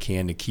everything they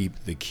can to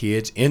keep the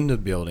kids in the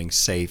building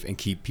safe and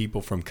keep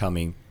people from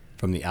coming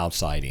from the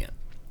outside in?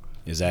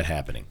 Is that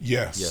happening?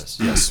 Yes.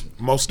 Yes.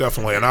 Most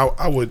definitely. And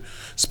I would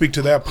speak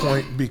to that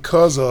point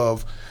because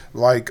of,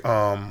 like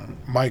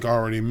Mike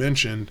already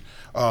mentioned,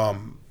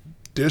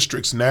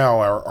 districts now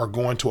are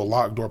going to a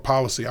locked door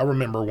policy. I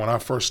remember when I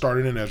first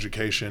started in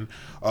education,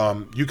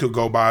 you could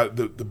go by,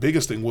 the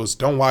biggest thing was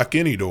don't lock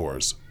any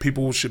doors.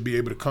 People should be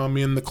able to come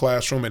in the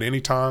classroom at any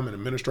time, an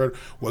administrator,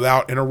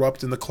 without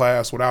interrupting the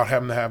class, without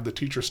having to have the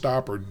teacher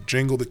stop or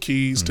jingle the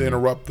keys to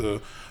interrupt the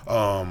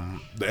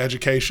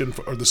education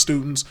or the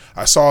students.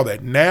 I saw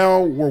that.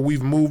 Now where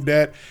we've moved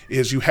at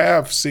is you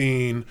have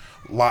seen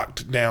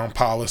locked down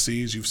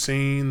policies. You've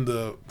seen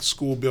the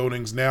school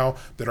buildings now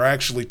that are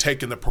actually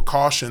taking the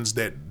precautions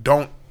that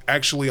don't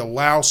actually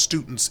allow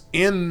students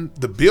in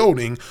the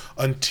building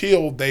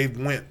until they've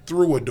went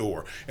through a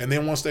door. And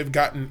then once they've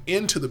gotten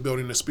into the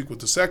building to speak with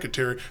the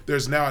secretary,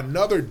 there's now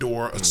another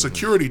door, a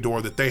security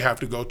door that they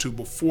have to go to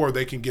before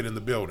they can get in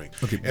the building.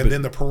 And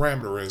then the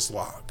perimeter is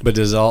locked. But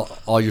does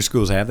all your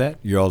schools have that?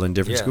 You're all in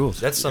different Yeah, schools.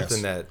 that's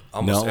something that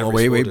almost No, every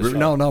wait, school wait, district-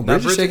 no, Not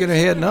Bridget's Bridget? shaking her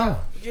head. No.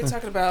 You're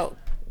talking about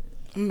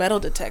metal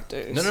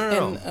detectors.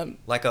 No. And,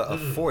 Like a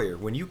foyer.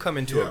 When you come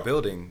into a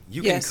building,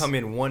 you Yes. can come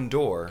in one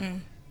door,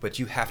 but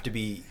you have to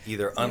be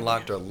either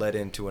unlocked or let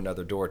into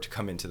another door to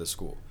come into the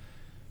school.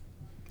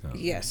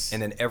 yes.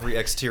 And then every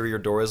exterior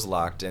door is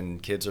locked,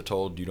 and kids are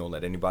told you don't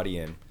let anybody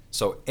in.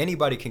 So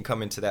anybody can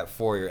come into that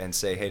foyer and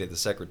say hey to the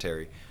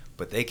secretary,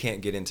 but they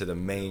can't get into the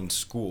main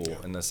school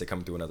unless they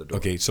come through another door.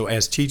 Okay, so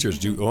as teachers,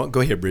 go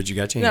ahead, Bridge. You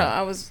got your No,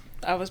 hand.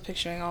 I was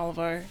picturing all of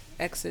our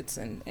exits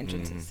and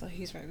entrances. So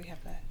he's right. We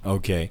have that.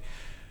 Okay.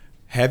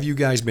 Have you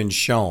guys been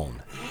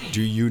shown?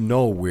 Do you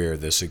know where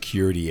the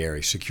security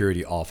area,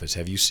 security office?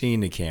 Have you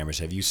seen the cameras?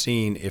 Have you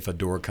seen if a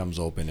door comes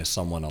open? Is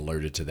someone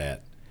alerted to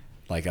that?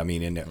 Like, I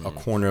mean, in a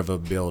corner of a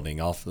building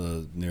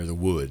near the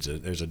woods,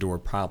 there's a door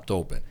propped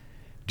open.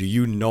 Do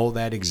you know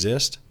that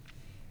exists?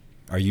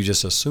 Are you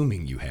just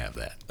assuming you have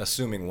that?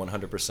 Assuming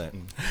 100%.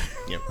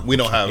 Yeah, we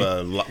don't have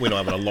an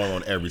alarm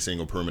on every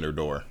single perimeter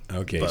door.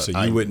 Okay, But so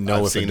you wouldn't know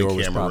I've if a seen door the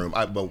was camera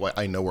propped. room. But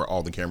I know where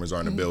all the cameras are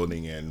in the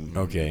building, and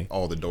Okay.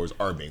 all the doors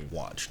are being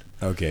watched.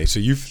 Okay, so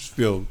you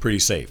feel pretty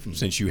safe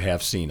since you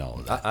have seen all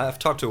of that. I've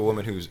talked to a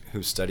woman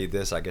who studied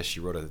this. I guess she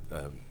wrote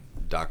a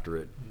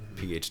doctorate,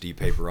 PhD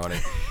paper on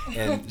it,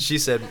 and she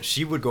said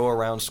she would go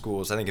around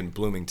schools, I think in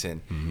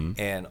Bloomington,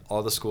 and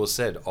all the schools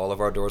said all of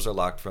our doors are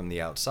locked from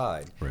the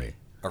outside. Right.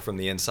 Or from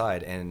the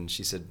inside, and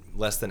she said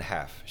less than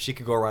half. She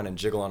could go around and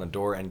jiggle on a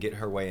door and get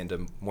her way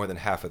into more than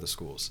half of the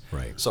schools.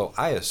 Right. So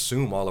I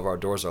assume all of our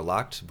doors are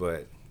locked,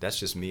 but that's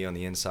just me on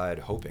the inside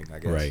hoping, I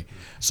guess. Right.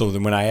 So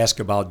then when I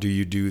ask about do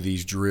you do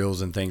these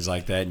drills and things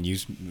like that, and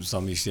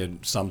somebody said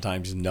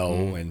sometimes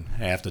no, and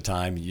half the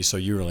time, so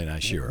you're really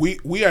not sure.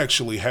 We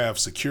actually have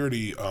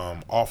security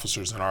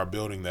officers in our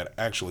building that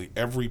actually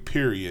every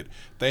period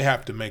they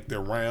have to make their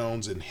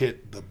rounds and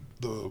hit the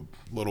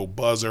little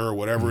buzzer or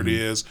whatever it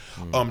is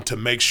to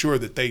make sure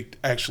that they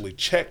actually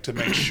check to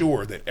make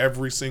sure that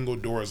every single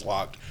door is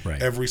locked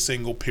Right. every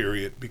single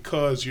period,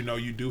 because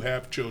you do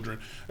have children,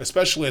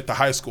 especially at the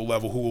high school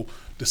level, who will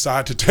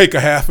decide to take a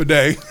half a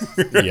day.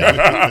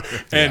 Yeah.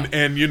 and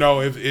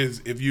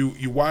if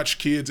you watch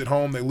kids at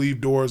home, they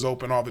leave doors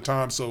open all the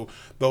time, so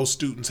those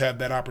students have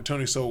that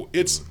opportunity. So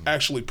it's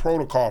actually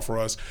protocol for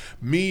us.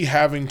 Me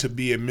having to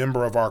be a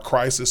member of our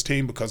crisis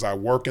team because I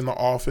work in the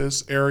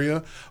office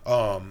area,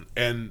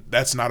 and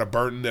that's not a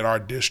burden that our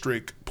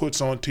district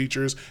puts on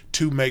teachers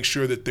to make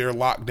sure that they're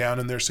locked down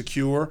and they're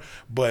secure.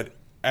 But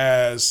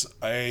as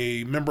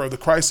a member of the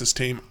crisis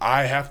team,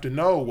 I have to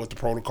know what the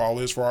protocol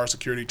is for our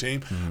security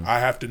team. I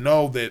have to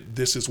know that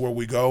this is where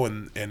we go,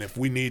 and if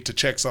we need to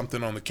check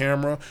something on the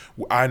camera,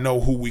 I know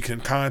who we can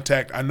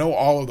contact. I know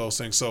all of those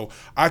things. So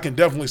I can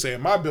definitely say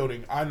in my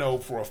building, I know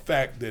for a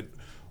fact that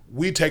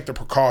we take the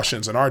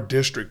precautions, and our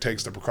district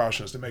takes the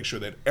precautions to make sure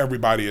that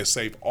everybody is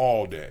safe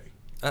all day.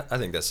 I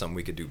think that's something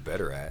we could do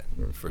better at,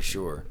 for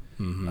sure.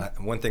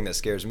 One thing that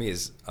scares me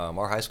is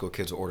our high school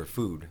kids will order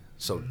food.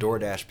 So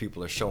DoorDash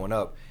people are showing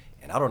up,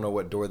 and I don't know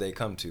what door they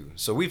come to.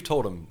 So we've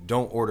told them,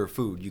 don't order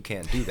food. You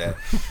can't do that.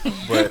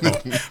 But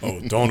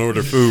Don't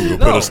order food. We'll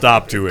put a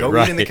stop to it, go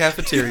right? eat in the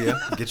cafeteria,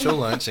 get your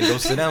lunch, and go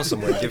sit down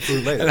somewhere and get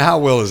food later. And how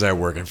well is that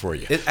working for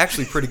you? It's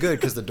actually pretty good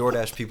because the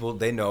DoorDash people,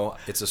 they know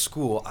it's a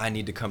school. I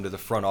need to come to the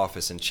front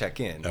office and check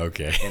in.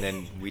 Okay. And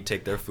then we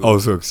take their food. Oh,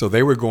 so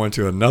they were going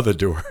to another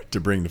door to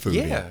bring the food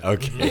Yeah. in.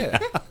 Okay. Yeah.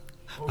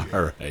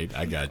 All right.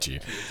 I got you.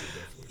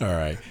 All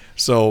right.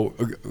 So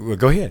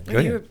go ahead. Go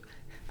ahead.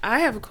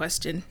 I have a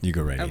question. You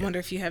go right I ahead. wonder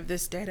if you have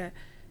this data.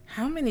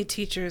 How many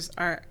teachers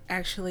are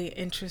actually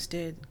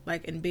interested,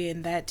 like, in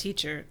being that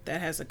teacher that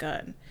has a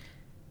gun?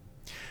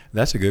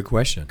 That's a good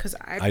question. 'Cause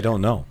I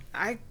don't know.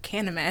 I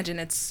can't imagine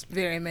it's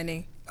very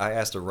many. I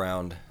asked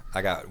around.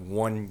 I got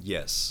one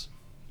yes,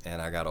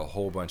 and I got a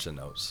whole bunch of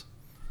no's.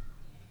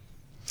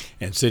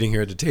 And sitting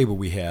here at the table,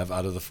 we have,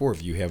 out of the four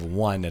of you, have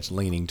one that's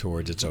leaning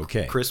towards it's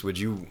okay. Chris, would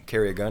you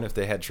carry a gun if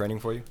they had training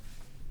for you?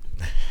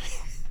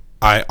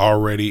 I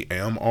already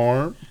am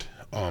armed.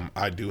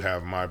 I do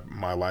have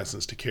my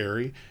license to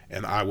carry,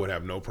 and I would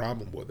have no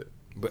problem with it.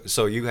 But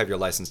so you have your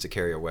license to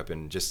carry a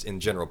weapon just in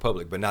general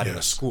public, but not in a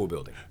Yes. school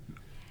building.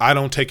 I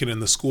don't take it in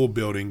the school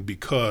building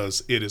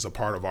because it is a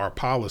part of our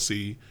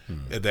policy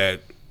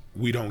that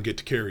we don't get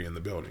to carry in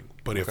the building.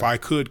 But if I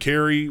could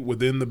carry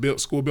within the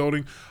school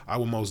building, I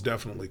will most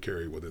definitely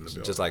carry within the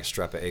building. Just like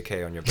strap an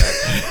AK on your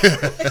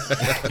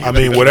back. I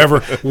mean,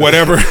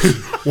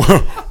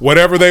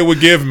 whatever they would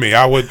give me,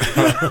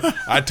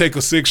 I'd take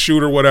a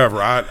 6-shooter,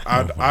 whatever.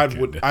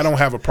 I don't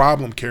have a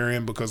problem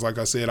carrying because, like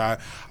I said,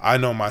 I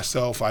know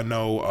myself. I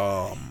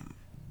know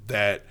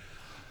that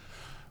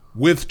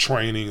with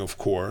training, of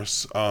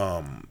course,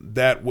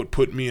 that would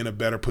put me in a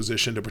better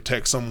position to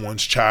protect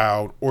someone's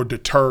child or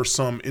deter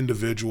some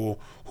individual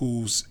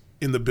who's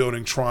in the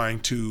building trying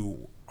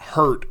to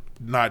hurt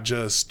not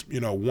just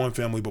one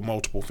family but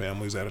multiple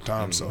families at a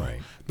time. So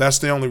that's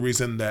the only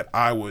reason that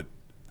I would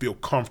feel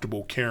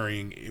comfortable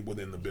carrying it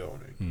within the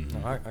building.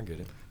 No, I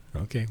get it.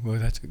 Okay, well,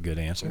 that's a good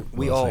answer.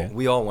 We Well all said.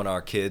 we all want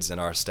our kids and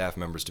our staff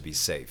members to be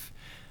safe.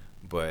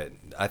 but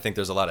I think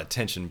there's a lot of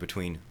tension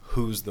between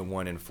who's the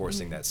one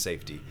enforcing that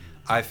safety.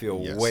 I feel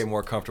Yes. way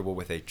more comfortable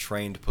with a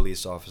trained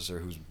police officer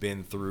who's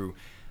been through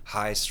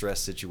high stress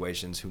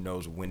situations, who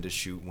knows when to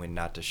shoot, when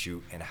not to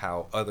shoot, and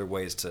how other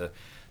ways to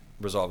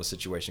resolve a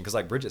situation. Because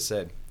like Bridget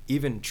said,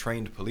 even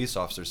trained police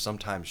officers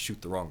sometimes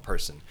shoot the wrong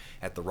person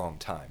at the wrong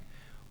time.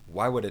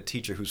 Why would a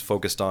teacher who's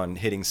focused on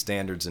hitting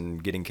standards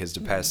and getting kids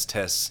to pass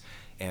tests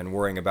and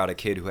worrying about a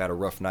kid who had a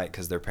rough night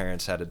because their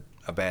parents had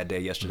a bad day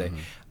yesterday,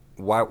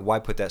 why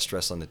put that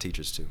stress on the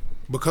teachers too?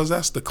 Because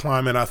that's the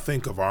climate, I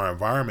think, of our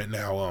environment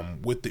now.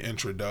 With the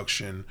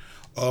introduction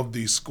of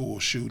these school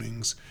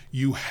shootings,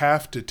 you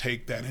have to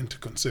take that into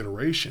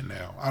consideration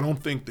now. I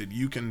don't think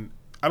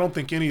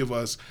any of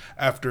us,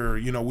 after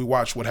we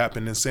watched what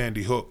happened in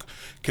Sandy Hook,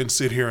 can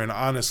sit here and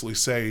honestly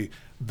say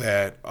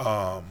that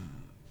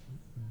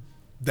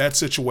that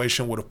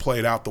situation would have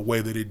played out the way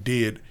that it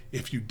did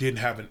if you didn't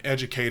have an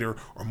educator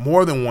or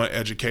more than one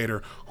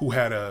educator who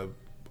had a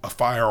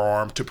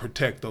firearm to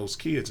protect those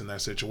kids in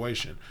that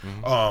situation.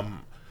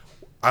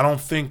 I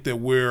don't think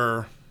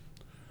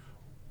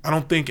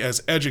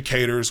as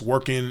educators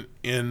working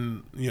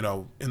in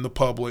the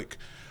public,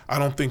 I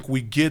don't think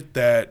we get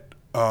that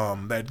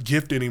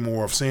gift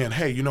anymore of saying,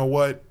 hey, you know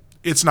what,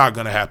 it's not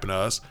going to happen to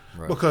us,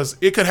 because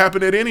it could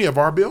happen at any of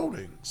our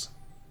buildings.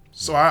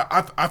 So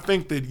I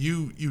think that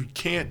you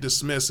can't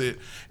dismiss it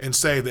and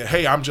say that,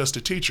 hey, I'm just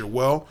a teacher.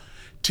 Well,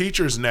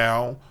 teachers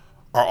now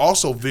are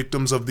also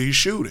victims of these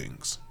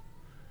shootings.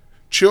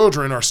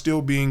 Children are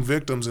still being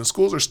victims, and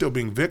schools are still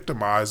being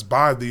victimized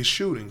by these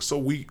shootings. So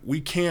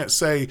we can't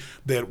say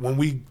that when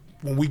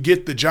we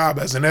get the job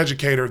as an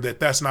educator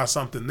that's not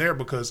something there,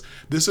 because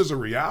this is a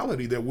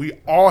reality that we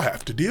all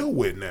have to deal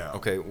with now.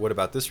 Okay, what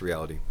about this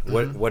reality?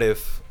 What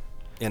if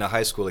in a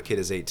high school a kid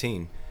is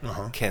 18?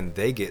 Can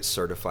they get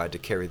certified to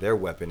carry their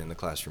weapon in the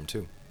classroom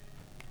too?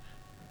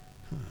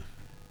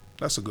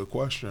 That's a good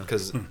question.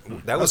 Because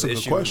that was That's a an good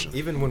issue question.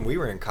 even when we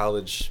were in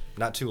college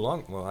not too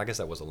long. Well, I guess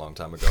that was a long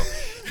time ago.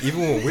 Even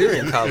when we were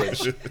in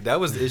college, that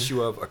was the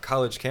issue of a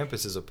college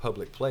campus is a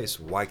public place.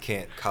 Why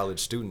can't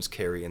college students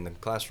carry in the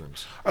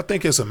classrooms? I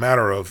think it's a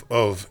matter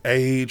of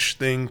age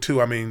thing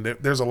too. I mean,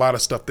 there's a lot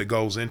of stuff that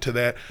goes into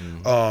that.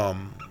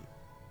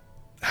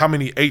 How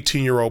many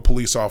 18-year-old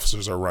police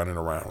officers are running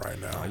around right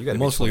now? You gotta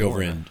be Mostly 21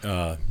 over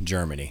now. in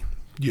Germany.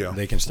 Yeah.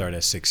 They can start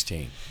at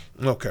 16.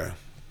 Okay.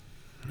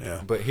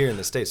 Yeah. But here in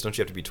the States, don't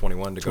you have to be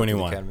 21 to go to the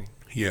 21. academy?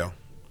 Yeah.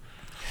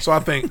 So I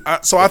think We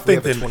have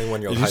that a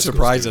 21-year-old Are high you school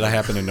surprised that student. I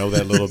happen to know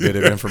that little bit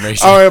of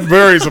information? I am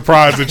very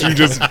surprised that you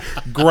just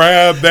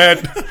grabbed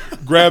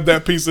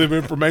that piece of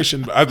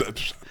information.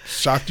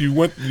 Shocked you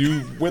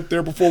went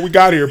there before we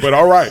got here, but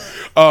all right.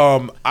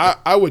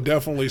 I would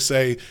definitely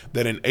say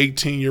that an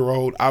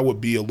 18-year-old, I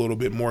would be a little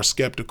bit more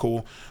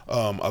skeptical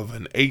of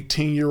an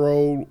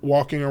 18-year-old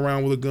walking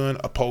around with a gun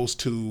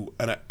opposed to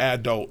an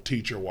adult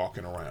teacher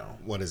walking around.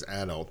 What is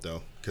adult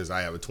though? Because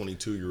I have a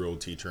 22-year-old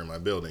teacher in my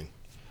building.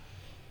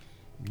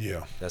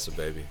 Yeah. That's a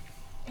baby.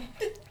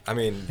 I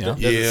mean, Yeah.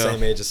 they're Yeah. the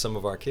same age as some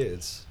of our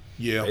kids.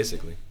 Yeah.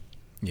 Basically.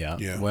 Yeah.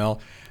 Yeah.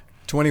 Well,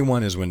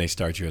 21 is when they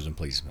start you as a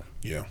policeman.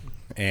 Yeah.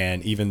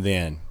 And even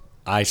then,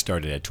 I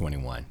started at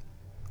 21.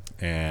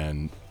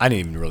 And I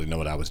didn't even really know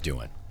what I was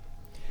doing.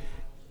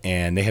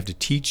 And they have to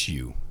teach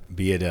you,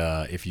 be it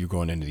if you're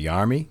going into the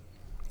Army,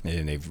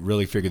 and they've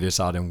really figured this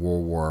out in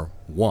World War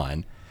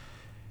I,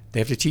 they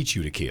have to teach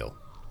you to kill.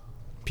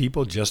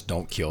 People just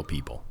don't kill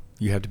people.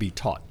 You have to be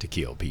taught to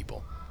kill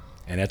people.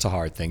 And that's a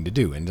hard thing to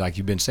do. And like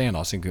you've been saying,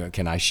 Austin,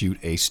 can I shoot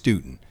a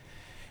student?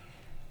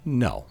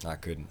 No. I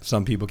couldn't.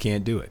 Some people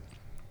can't do it.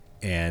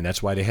 And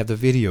that's why they have the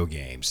video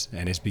games.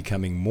 And it's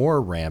becoming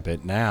more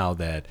rampant now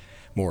that,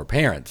 more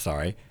apparent,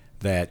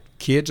 that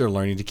kids are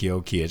learning to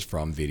kill kids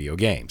from video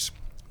games.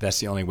 That's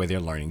the only way they're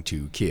learning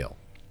to kill.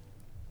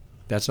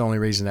 That's the only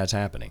reason that's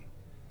happening.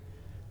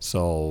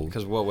 So,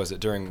 Because what was it?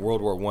 During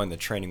World War I, the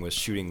training was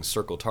shooting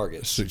circle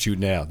targets. shoot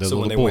now. The So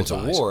when they little went to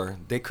bullseyes. war,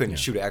 they couldn't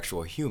shoot an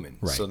actual human.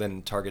 Right. So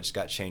then targets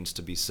got changed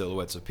to be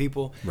silhouettes of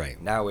people. Right.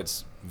 Now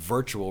it's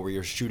virtual where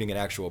you're shooting an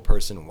actual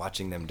person and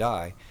watching them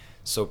die.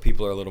 So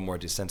people are a little more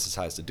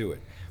desensitized to do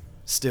it.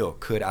 Still,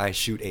 could I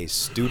shoot a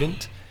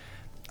student?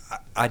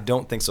 I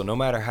don't think so. No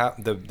matter how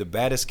the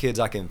baddest kids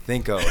I can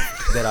think of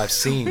that I've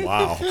seen.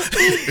 Wow.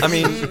 I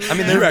mean, You there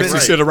have actually been.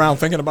 sit around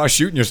thinking about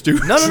shooting your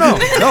students. No,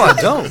 I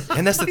don't.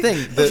 And that's the thing.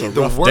 a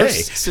The rough worst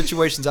day.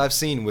 situations I've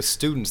seen with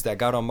students that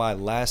got on my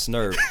last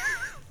nerve.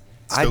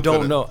 I Still don't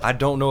couldn't. know. I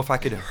don't know if I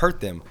could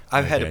hurt them.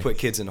 I've had to Okay. put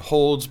kids in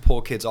holds,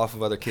 pull kids off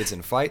of other kids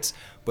in fights,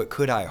 but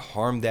could I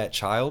harm that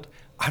child?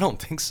 I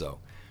don't think so.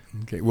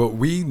 Okay, well,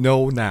 we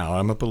know now,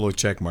 I'm going to put a little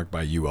check mark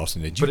by you,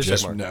 Austin, that you Put a check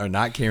just mark. are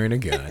not carrying a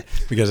gun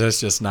because that's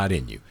just not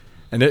in you.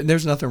 And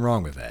there's nothing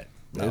wrong with that.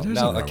 There's Now,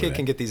 nothing a wrong kid with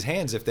can that. get these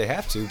hands if they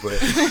have to, but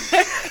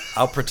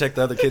I'll protect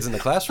the other kids in the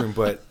classroom.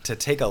 But to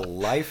take a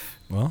life,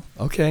 Well,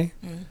 okay.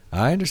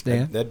 I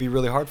understand. that'd be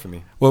really hard for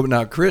me. Well,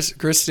 now, Chris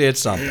said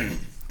something,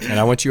 and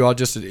I want you all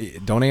just to,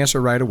 don't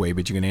answer right away,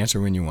 but you can answer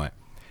when you want.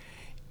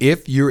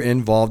 If you're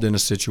involved in a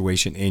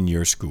situation in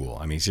your school,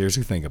 I mean,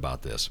 seriously think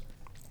about this.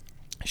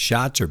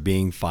 shots are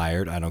being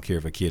fired. I don't care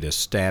if a kid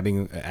is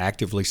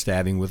actively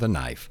stabbing with a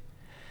knife,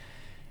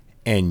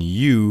 and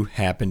you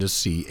happen to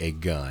see a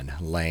gun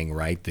laying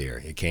right there.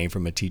 It came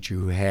from a teacher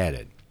who had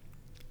it.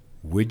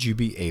 Would you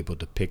be able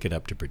to pick it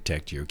up to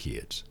protect your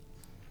kids?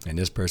 And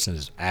this person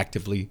is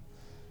actively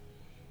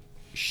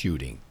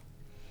shooting.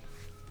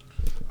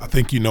 I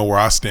think you know where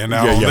I stand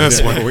out Yeah, on yeah. this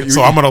Yeah. one.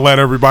 So I'm going to let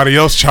everybody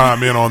else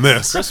chime in on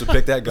this. Chris would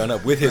pick that gun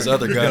up with his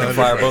other gun and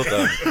fire both of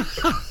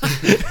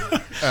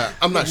them.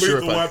 I'm not sure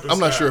if Lethal weapon I'm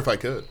not style. sure if I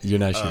could. You're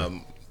not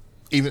sure?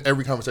 Even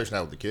every conversation I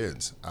have with the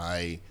kids,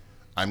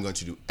 I'm going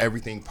to do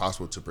everything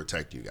possible to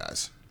protect you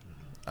guys.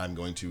 I'm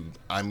going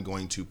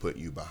to put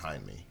you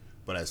behind me.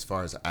 But as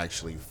far as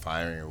actually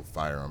firing a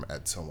firearm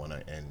at someone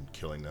and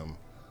killing them,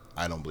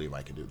 I don't believe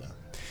I can do that.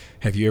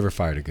 Have you ever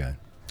fired a gun?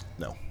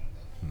 No.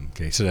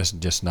 Okay, so that's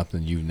just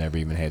nothing you've never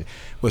even had.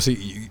 Well,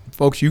 see,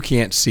 folks, you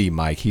can't see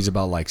Mike. He's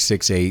about like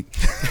 6'8",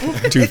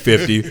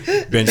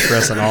 250, bench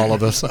pressing all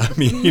of us. I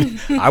mean,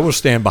 I will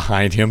stand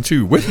behind him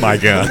too with my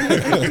gun.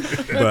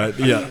 But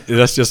yeah,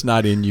 that's just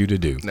not in you to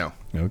do. No.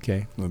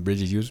 Okay. Well,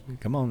 Bridget,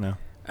 come on now.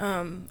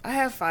 I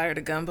have fired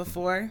a gun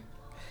before,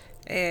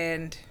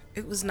 and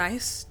it was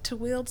nice to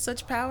wield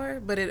such power,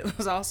 but it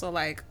was also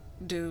like,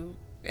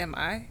 am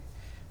I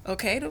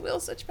okay to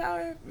wield such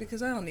power?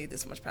 Because I don't need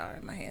this much power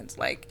in my hands.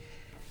 Like,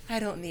 I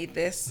don't need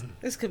this.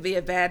 This could be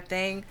a bad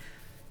thing.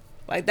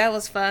 Like, that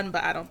was fun,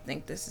 but I don't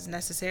think this is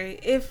necessary.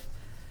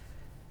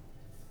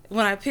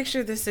 When I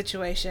picture this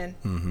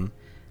situation,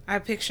 I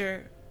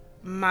picture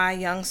my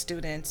young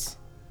students.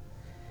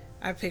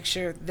 I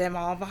picture them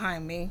all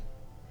behind me.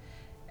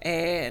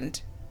 And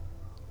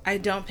I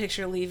don't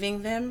picture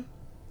leaving them.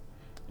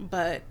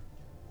 But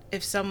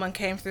if someone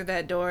came through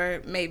that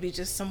door, maybe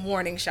just some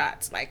warning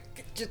shots,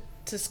 like just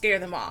to scare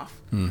them off,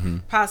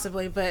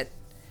 possibly. But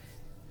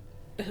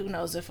who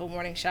knows if a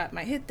warning shot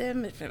might hit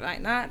them, if it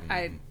might not.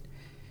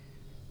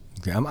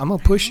 Okay, I'm going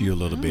to push you a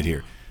little bit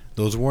here.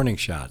 Those warning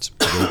shots,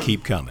 they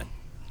keep coming.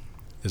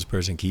 This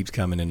person keeps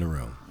coming in the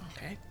room.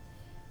 Okay.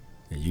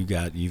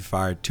 You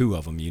fired 2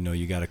 of them. You know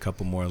you got a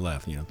couple more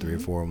left. 3 or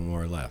 4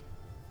 more left.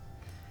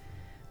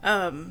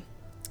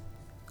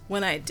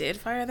 When I did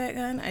fire that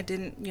gun, I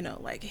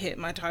didn't, like hit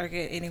my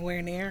target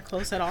anywhere near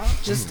close at all.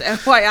 Just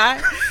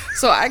FYI,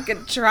 so I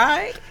could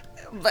try,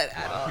 but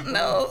I don't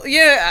know.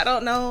 Yeah, I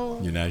don't know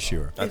You're not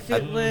sure. if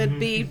it would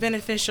be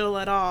beneficial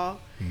at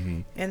all.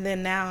 And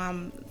then now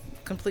I'm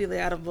completely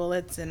out of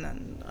bullets,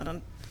 and I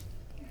don't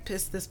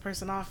piss this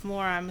person off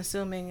more, I'm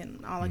assuming,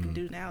 and all I can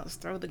do now is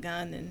throw the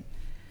gun and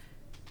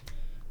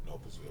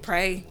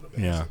pray.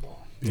 Yeah.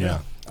 Yeah.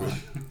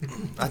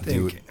 I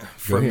think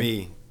for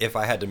me, if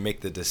I had to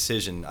make the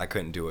decision, I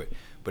couldn't do it.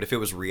 But if it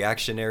was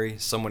reactionary,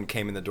 someone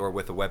came in the door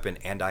with a weapon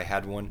and I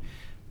had one,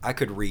 I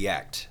could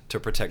react to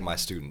protect my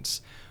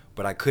students.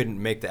 But I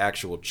couldn't make the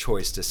actual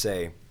choice to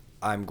say,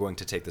 I'm going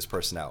to take this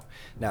person out.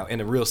 Now, in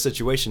a real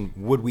situation,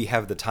 would we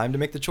have the time to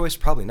make the choice?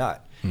 Probably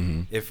not.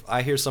 If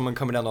I hear someone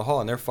coming down the hall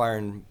and they're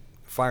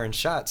firing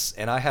shots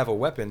and I have a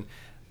weapon,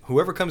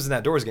 whoever comes in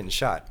that door is getting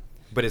shot.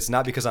 But it's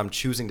not because I'm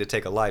choosing to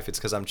take a life. It's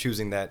because I'm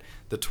choosing that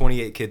the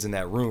 28 kids in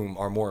that room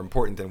are more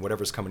important than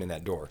whatever's coming in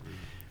that door.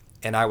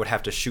 And I would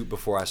have to shoot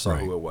before I saw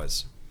who it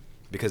was.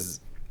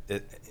 Because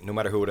no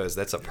matter who it is,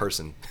 that's a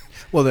person.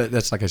 Well,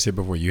 that's like I said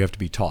before. You have to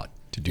be taught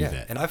to do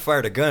that. And I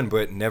fired a gun,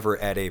 but never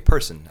at a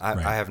person.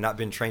 I have not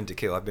been trained to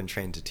kill. I've been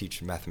trained to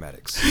teach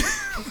mathematics.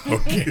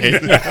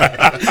 Okay.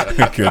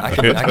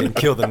 I can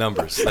kill the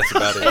numbers. That's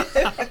about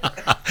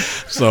it.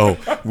 So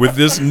with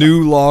this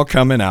new law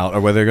coming out,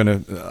 or whether they're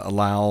going to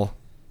allow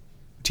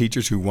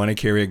teachers who want to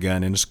carry a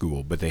gun into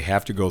school, but they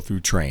have to go through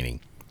training.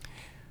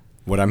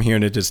 What I'm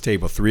hearing at this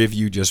table, 3 of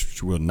you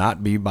just will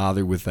not be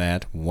bothered with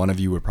that. 1 of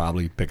you would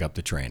probably pick up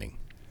the training,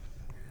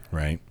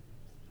 right?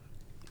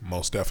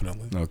 Most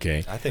definitely.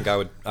 Okay. I think I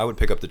would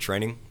pick up the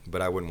training,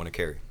 but I wouldn't want to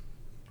carry.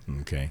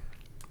 Okay.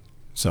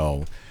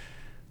 So,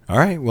 all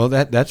right. Well,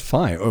 that's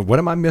fine. What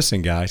am I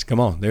missing, guys? Come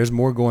on. There's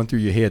more going through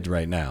your heads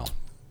right now.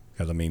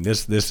 Because, I mean,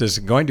 this is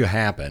going to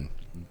happen.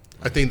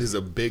 I think there's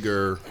a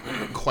bigger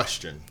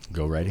question.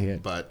 Go right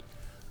ahead. But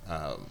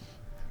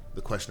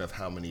the question of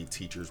how many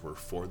teachers were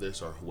for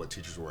this or what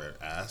teachers were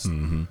asked,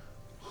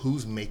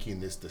 who's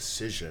making this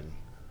decision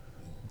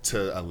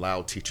to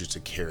allow teachers to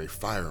carry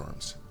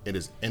firearms? It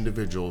is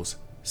individuals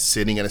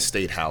sitting in a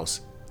state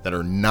house that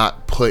are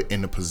not put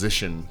in a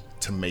position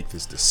to make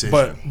this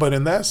decision. But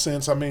in that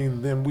sense, I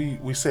mean, then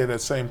we say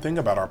that same thing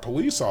about our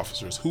police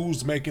officers.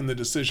 Who's making the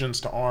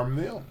decisions to arm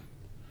them?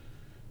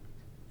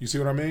 You see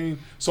what I mean?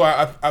 So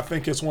I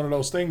think it's one of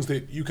those things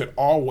that you could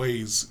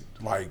always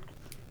like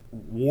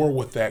war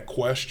with that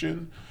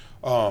question.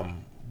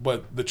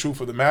 But the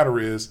truth of the matter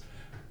is,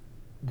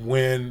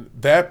 when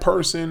that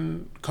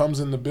person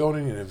comes in the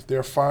building and if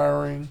they're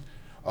firing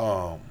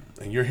and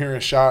you're hearing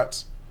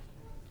shots,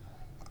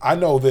 I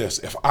know this.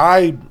 If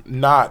I'm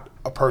not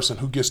a person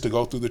who gets to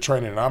go through the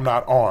training and I'm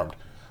not armed,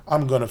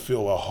 I'm going to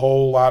feel a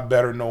whole lot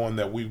better knowing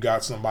that we've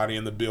got somebody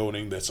in the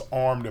building that's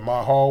armed in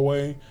my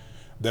hallway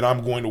than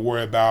I'm going to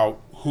worry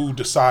about who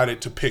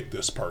decided to pick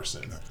this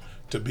person.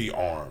 to be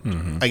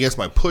armed. I guess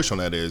my push on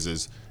that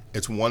is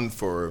it's one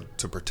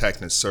to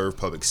protect and serve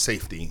public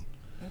safety,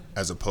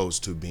 as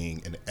opposed to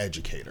being an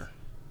educator.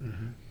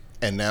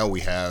 And now we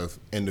have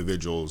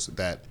individuals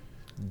that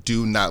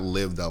do not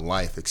live the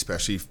life,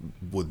 especially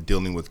with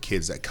dealing with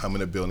kids that come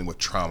in a building with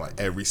trauma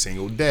every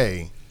single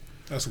day,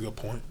 That's a good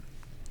point.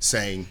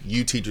 saying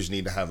you teachers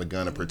need to have a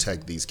gun to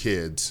protect these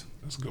kids,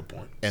 That's a good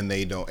point. and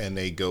they don't, and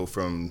they go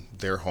from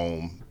their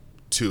home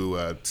to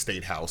a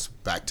state house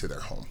back to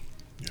their home.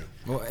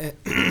 Well,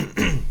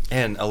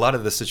 and a lot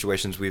of the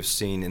situations we've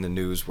seen in the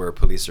news where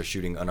police are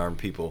shooting unarmed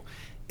people,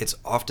 it's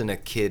often a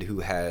kid who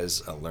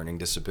has a learning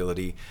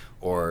disability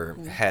or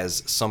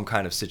has some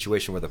kind of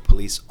situation where the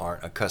police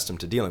aren't accustomed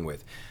to dealing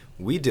with.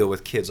 We deal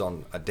with kids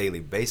on a daily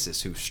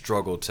basis who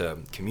struggle to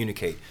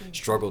communicate,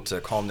 struggle to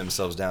calm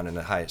themselves down in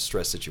a high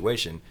stress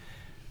situation.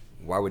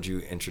 Why would you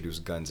introduce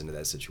guns into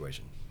that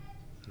situation?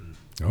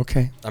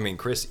 Okay. I mean,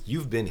 Chris,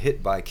 you've been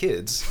hit by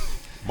kids.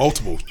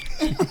 Multiple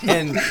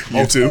And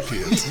kids.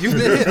 you've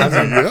been hit.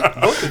 I mean,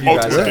 both of you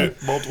guys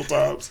have. Multiple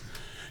times.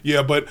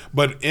 Yeah, but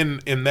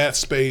in that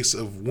space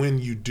of when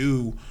you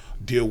do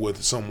deal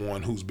with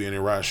someone who's being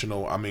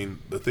irrational, I mean,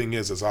 the thing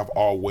is I've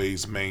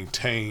always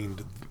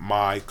maintained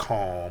my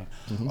calm.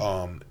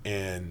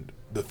 And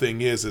the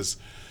thing is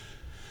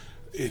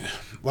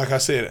like I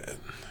said,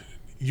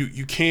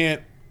 you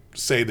can't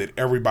say that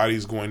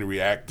everybody's going to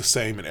react the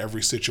same in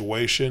every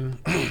situation,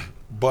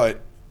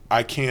 but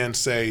I can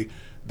say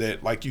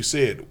that, like you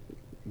said,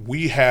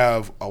 we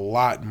have a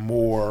lot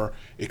more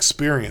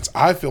experience.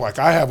 I feel like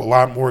I have a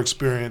lot more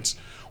experience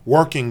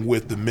working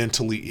with the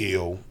mentally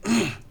ill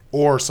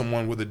or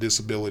someone with a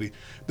disability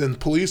than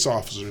police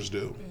officers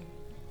do.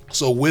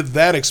 So with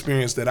that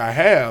experience that I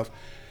have,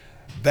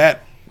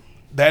 that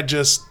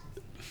just,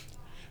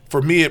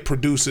 for me, it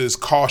produces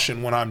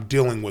caution when I'm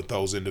dealing with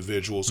those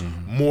individuals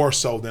more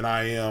so than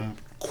I am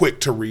quick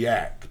to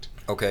react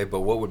Okay,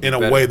 but what would be in a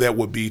better? way that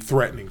would be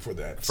threatening for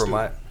that.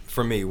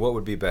 For me, what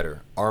would be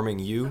better? Arming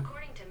you?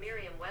 According to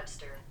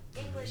Merriam-Webster,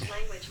 English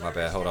language. My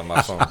bad, hold on,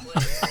 my phone.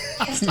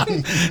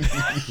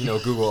 You know,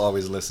 Google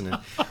always listening.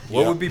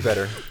 What would be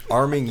better,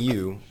 arming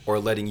you or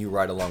letting you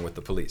ride along with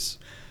the police?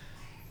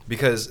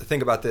 Because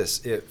think about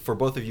this. For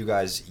both of you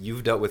guys,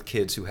 you've dealt with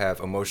kids who have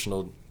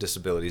emotional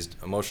disabilities,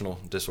 emotional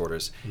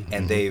disorders,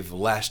 and they've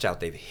lashed out,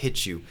 they've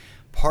hit you.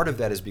 Part of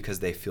that is because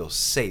they feel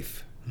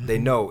safe. They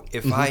know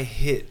if I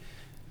hit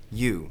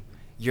you,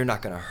 you're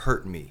not going to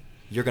hurt me.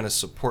 You're going to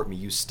support me.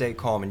 You stay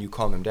calm and you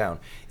calm them down.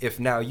 If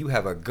now you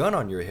have a gun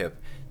on your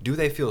hip, do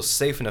they feel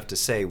safe enough to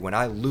say, when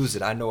I lose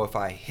it, I know if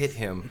I hit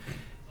him,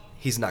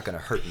 he's not going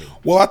to hurt me?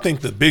 Well, I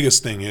think the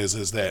biggest thing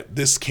is that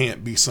this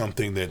can't be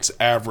something that's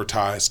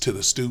advertised to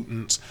the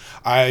students.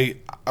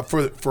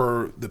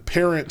 For the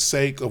parents'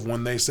 sake of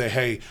when they say,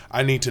 hey,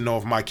 I need to know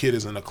if my kid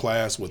is in a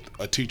class with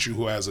a teacher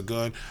who has a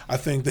gun, I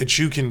think that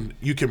you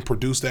can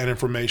produce that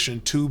information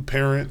to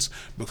parents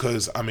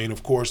because, I mean,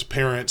 of course,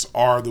 parents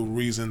are the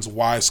reasons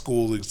why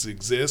schools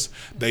exist.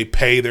 They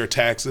pay their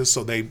taxes,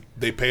 so they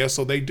pay us,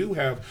 so they do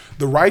have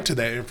the right to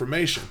that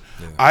information.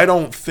 Yeah. I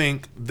don't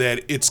think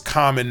that it's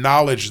common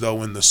knowledge,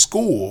 though, in the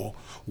school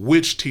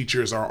which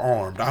teachers are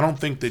armed. I don't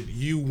think that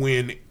you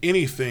win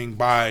anything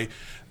by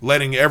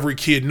letting every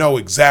kid know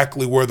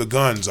exactly where the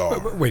guns are.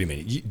 But wait a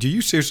minute. Do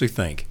you seriously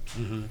think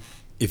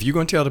if you're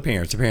going to tell the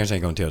parents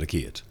ain't going to tell the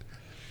kids?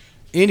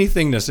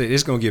 Anything that's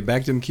it's going to get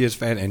back to them kids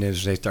fat, and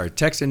as they start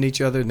texting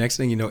each other, next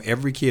thing you know,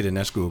 every kid in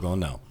that school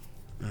going to know.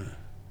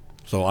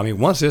 So, I mean,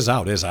 once it's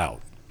out, it's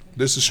out.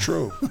 This is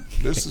true.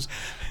 This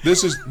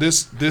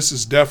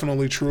is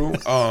definitely true.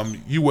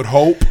 You would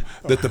hope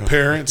that the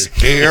parents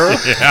err.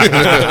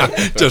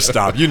 Just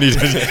stop. You're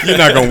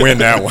not gonna win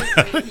that one.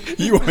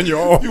 You on your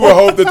own. You would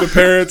hope that the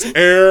parents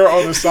err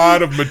on the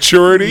side of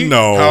maturity.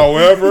 No.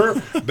 However,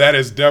 that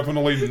is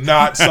definitely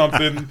not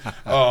something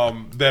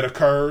that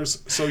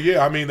occurs. So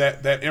yeah, I mean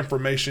that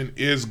information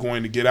is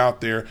going to get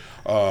out there.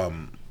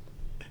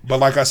 But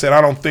like I said,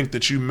 I don't think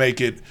that you make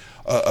it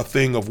a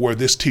thing of where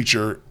this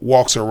teacher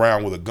walks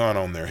around with a gun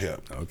on their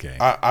hip. Okay.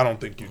 I don't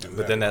think you do that.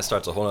 But then that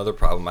starts a whole other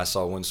problem. I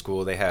saw one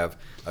school, they have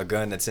a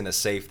gun that's in a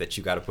safe that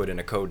you got to put in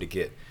a code to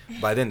get.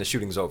 By then, the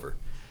shooting's over.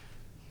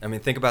 I mean,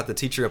 think about the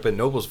teacher up in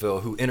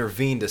Noblesville who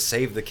intervened to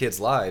save the kids'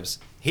 lives.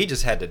 He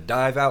just had to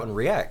dive out and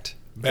react.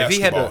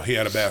 Basketball. He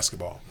had a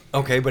basketball.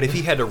 Okay, but if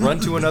he had to run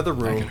to another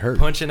room,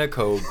 punch in a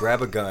code,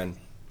 grab a gun,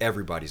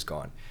 everybody's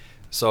gone.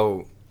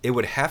 So it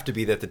would have to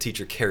be that the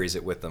teacher carries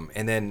it with them.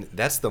 And then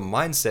that's the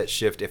mindset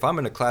shift. If I'm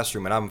in a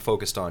classroom and I'm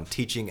focused on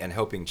teaching and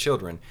helping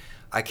children,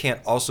 I can't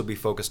also be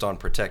focused on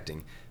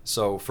protecting.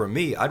 So for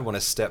me, I'd want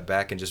to step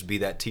back and just be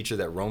that teacher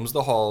that roams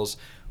the halls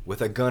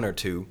with a gun or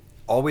two,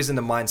 always in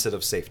the mindset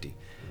of safety.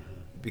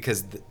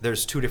 Because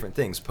there's two different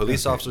things.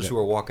 Police officers who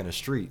are walking a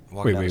street.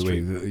 Wait.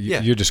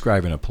 You're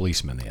describing a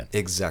policeman then.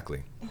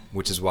 Exactly.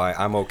 Which is why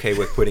I'm okay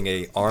with putting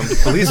a armed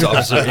police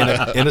officer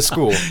in a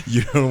school.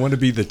 You don't want to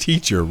be the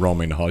teacher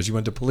roaming the halls. You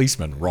want the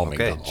policeman roaming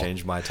the halls. Okay,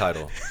 change my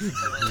title.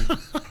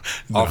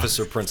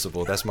 Officer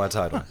principal. That's my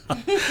title.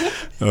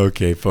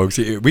 Okay, folks,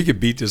 we could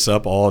beat this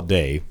up all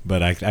day,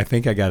 but I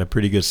think I got a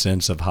pretty good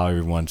sense of how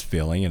everyone's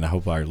feeling, and I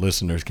hope our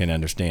listeners can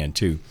understand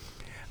too.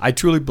 I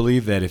truly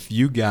believe that if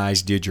you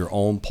guys did your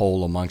own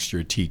poll amongst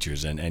your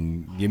teachers,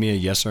 and give me a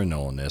yes or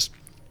no on this,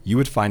 you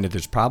would find that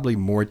there's probably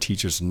more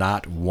teachers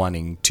not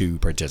wanting to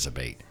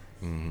participate.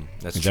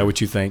 That's Is true. that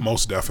what you think?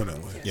 Most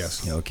definitely.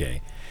 Yes.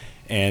 Okay.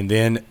 And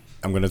then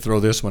I'm going to throw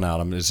this one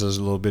out. This is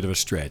a little bit of a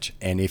stretch.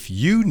 And if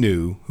you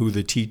knew who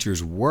the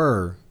teachers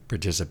were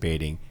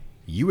participating,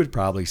 you would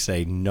probably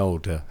say no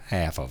to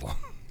half of them.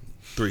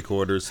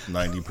 3/4,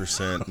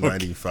 90%,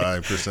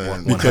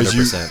 95%. Because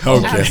you 100%.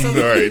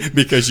 okay, All right.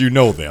 because you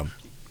know them,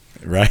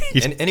 right?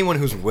 And anyone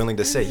who's willing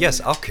to say,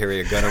 yes, I'll carry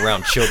a gun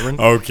around children,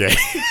 Okay.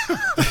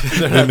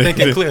 they're not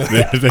thinking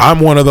clearly. I'm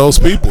one of those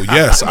people.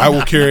 Yes, I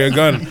will carry a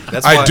gun.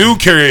 That's I why- do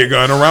carry a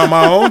gun around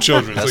my own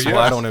children. That's so why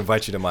I yes. don't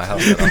invite you to my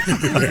house at all.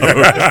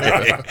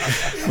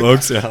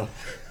 Folks,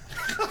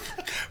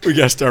 we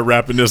got to start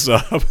wrapping this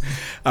up.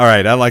 All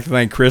right. I'd like to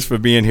thank Chris for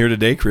being here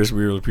today. Chris,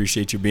 we really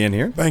appreciate you being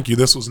here. Thank you.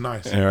 This was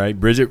nice. All right.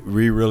 Bridget,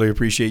 we really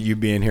appreciate you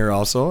being here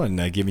also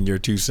and giving your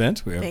 2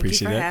 cents. We Thank you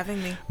appreciate for that.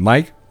 having me.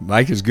 Mike,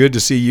 it's good to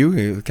see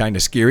you. Kind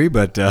of scary,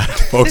 but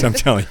folks, I'm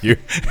telling you,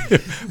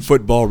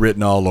 football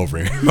written all over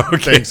him.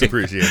 Okay. Thanks,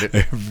 appreciate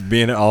it.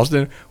 Being in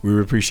Austin, we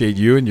appreciate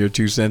you and your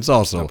 2 cents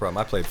also. No problem.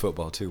 I played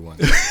football too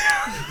once.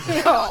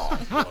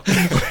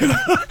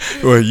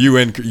 Well, you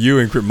and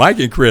Mike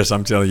and Chris,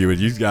 I'm telling you,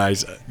 you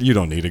guys, you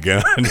don't need a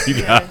gun,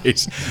 you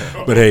guys.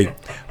 But hey,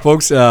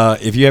 folks,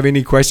 if you have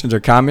any questions or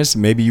comments,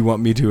 maybe you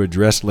want me to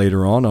address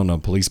later on a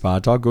Police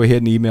Pod Talk, go ahead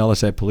and email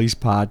us at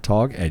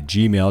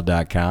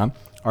policepodtalk@gmail.com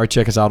or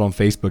check us out on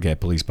Facebook at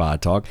Police Pod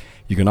Talk.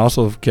 You can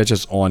also catch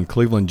us on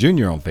Cleveland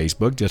Junior on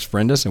Facebook. Just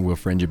friend us and we'll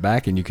friend you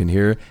back, and you can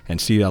hear and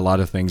see a lot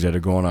of things that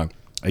are going on.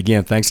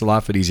 Again, thanks a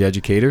lot for these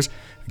educators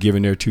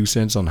giving their 2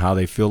 cents on how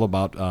they feel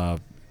about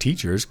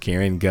teachers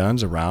carrying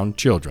guns around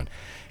children.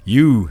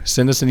 You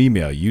send us an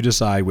email. You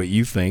decide what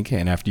you think,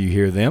 and after you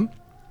hear them,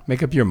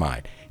 make up your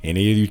mind.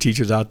 Any of you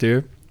teachers out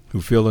there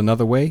who feel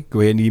another way,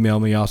 go ahead and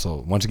email me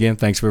also. Once again,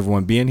 thanks for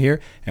everyone being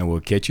here, and we'll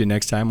catch you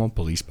next time on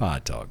Police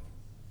Pod Talk.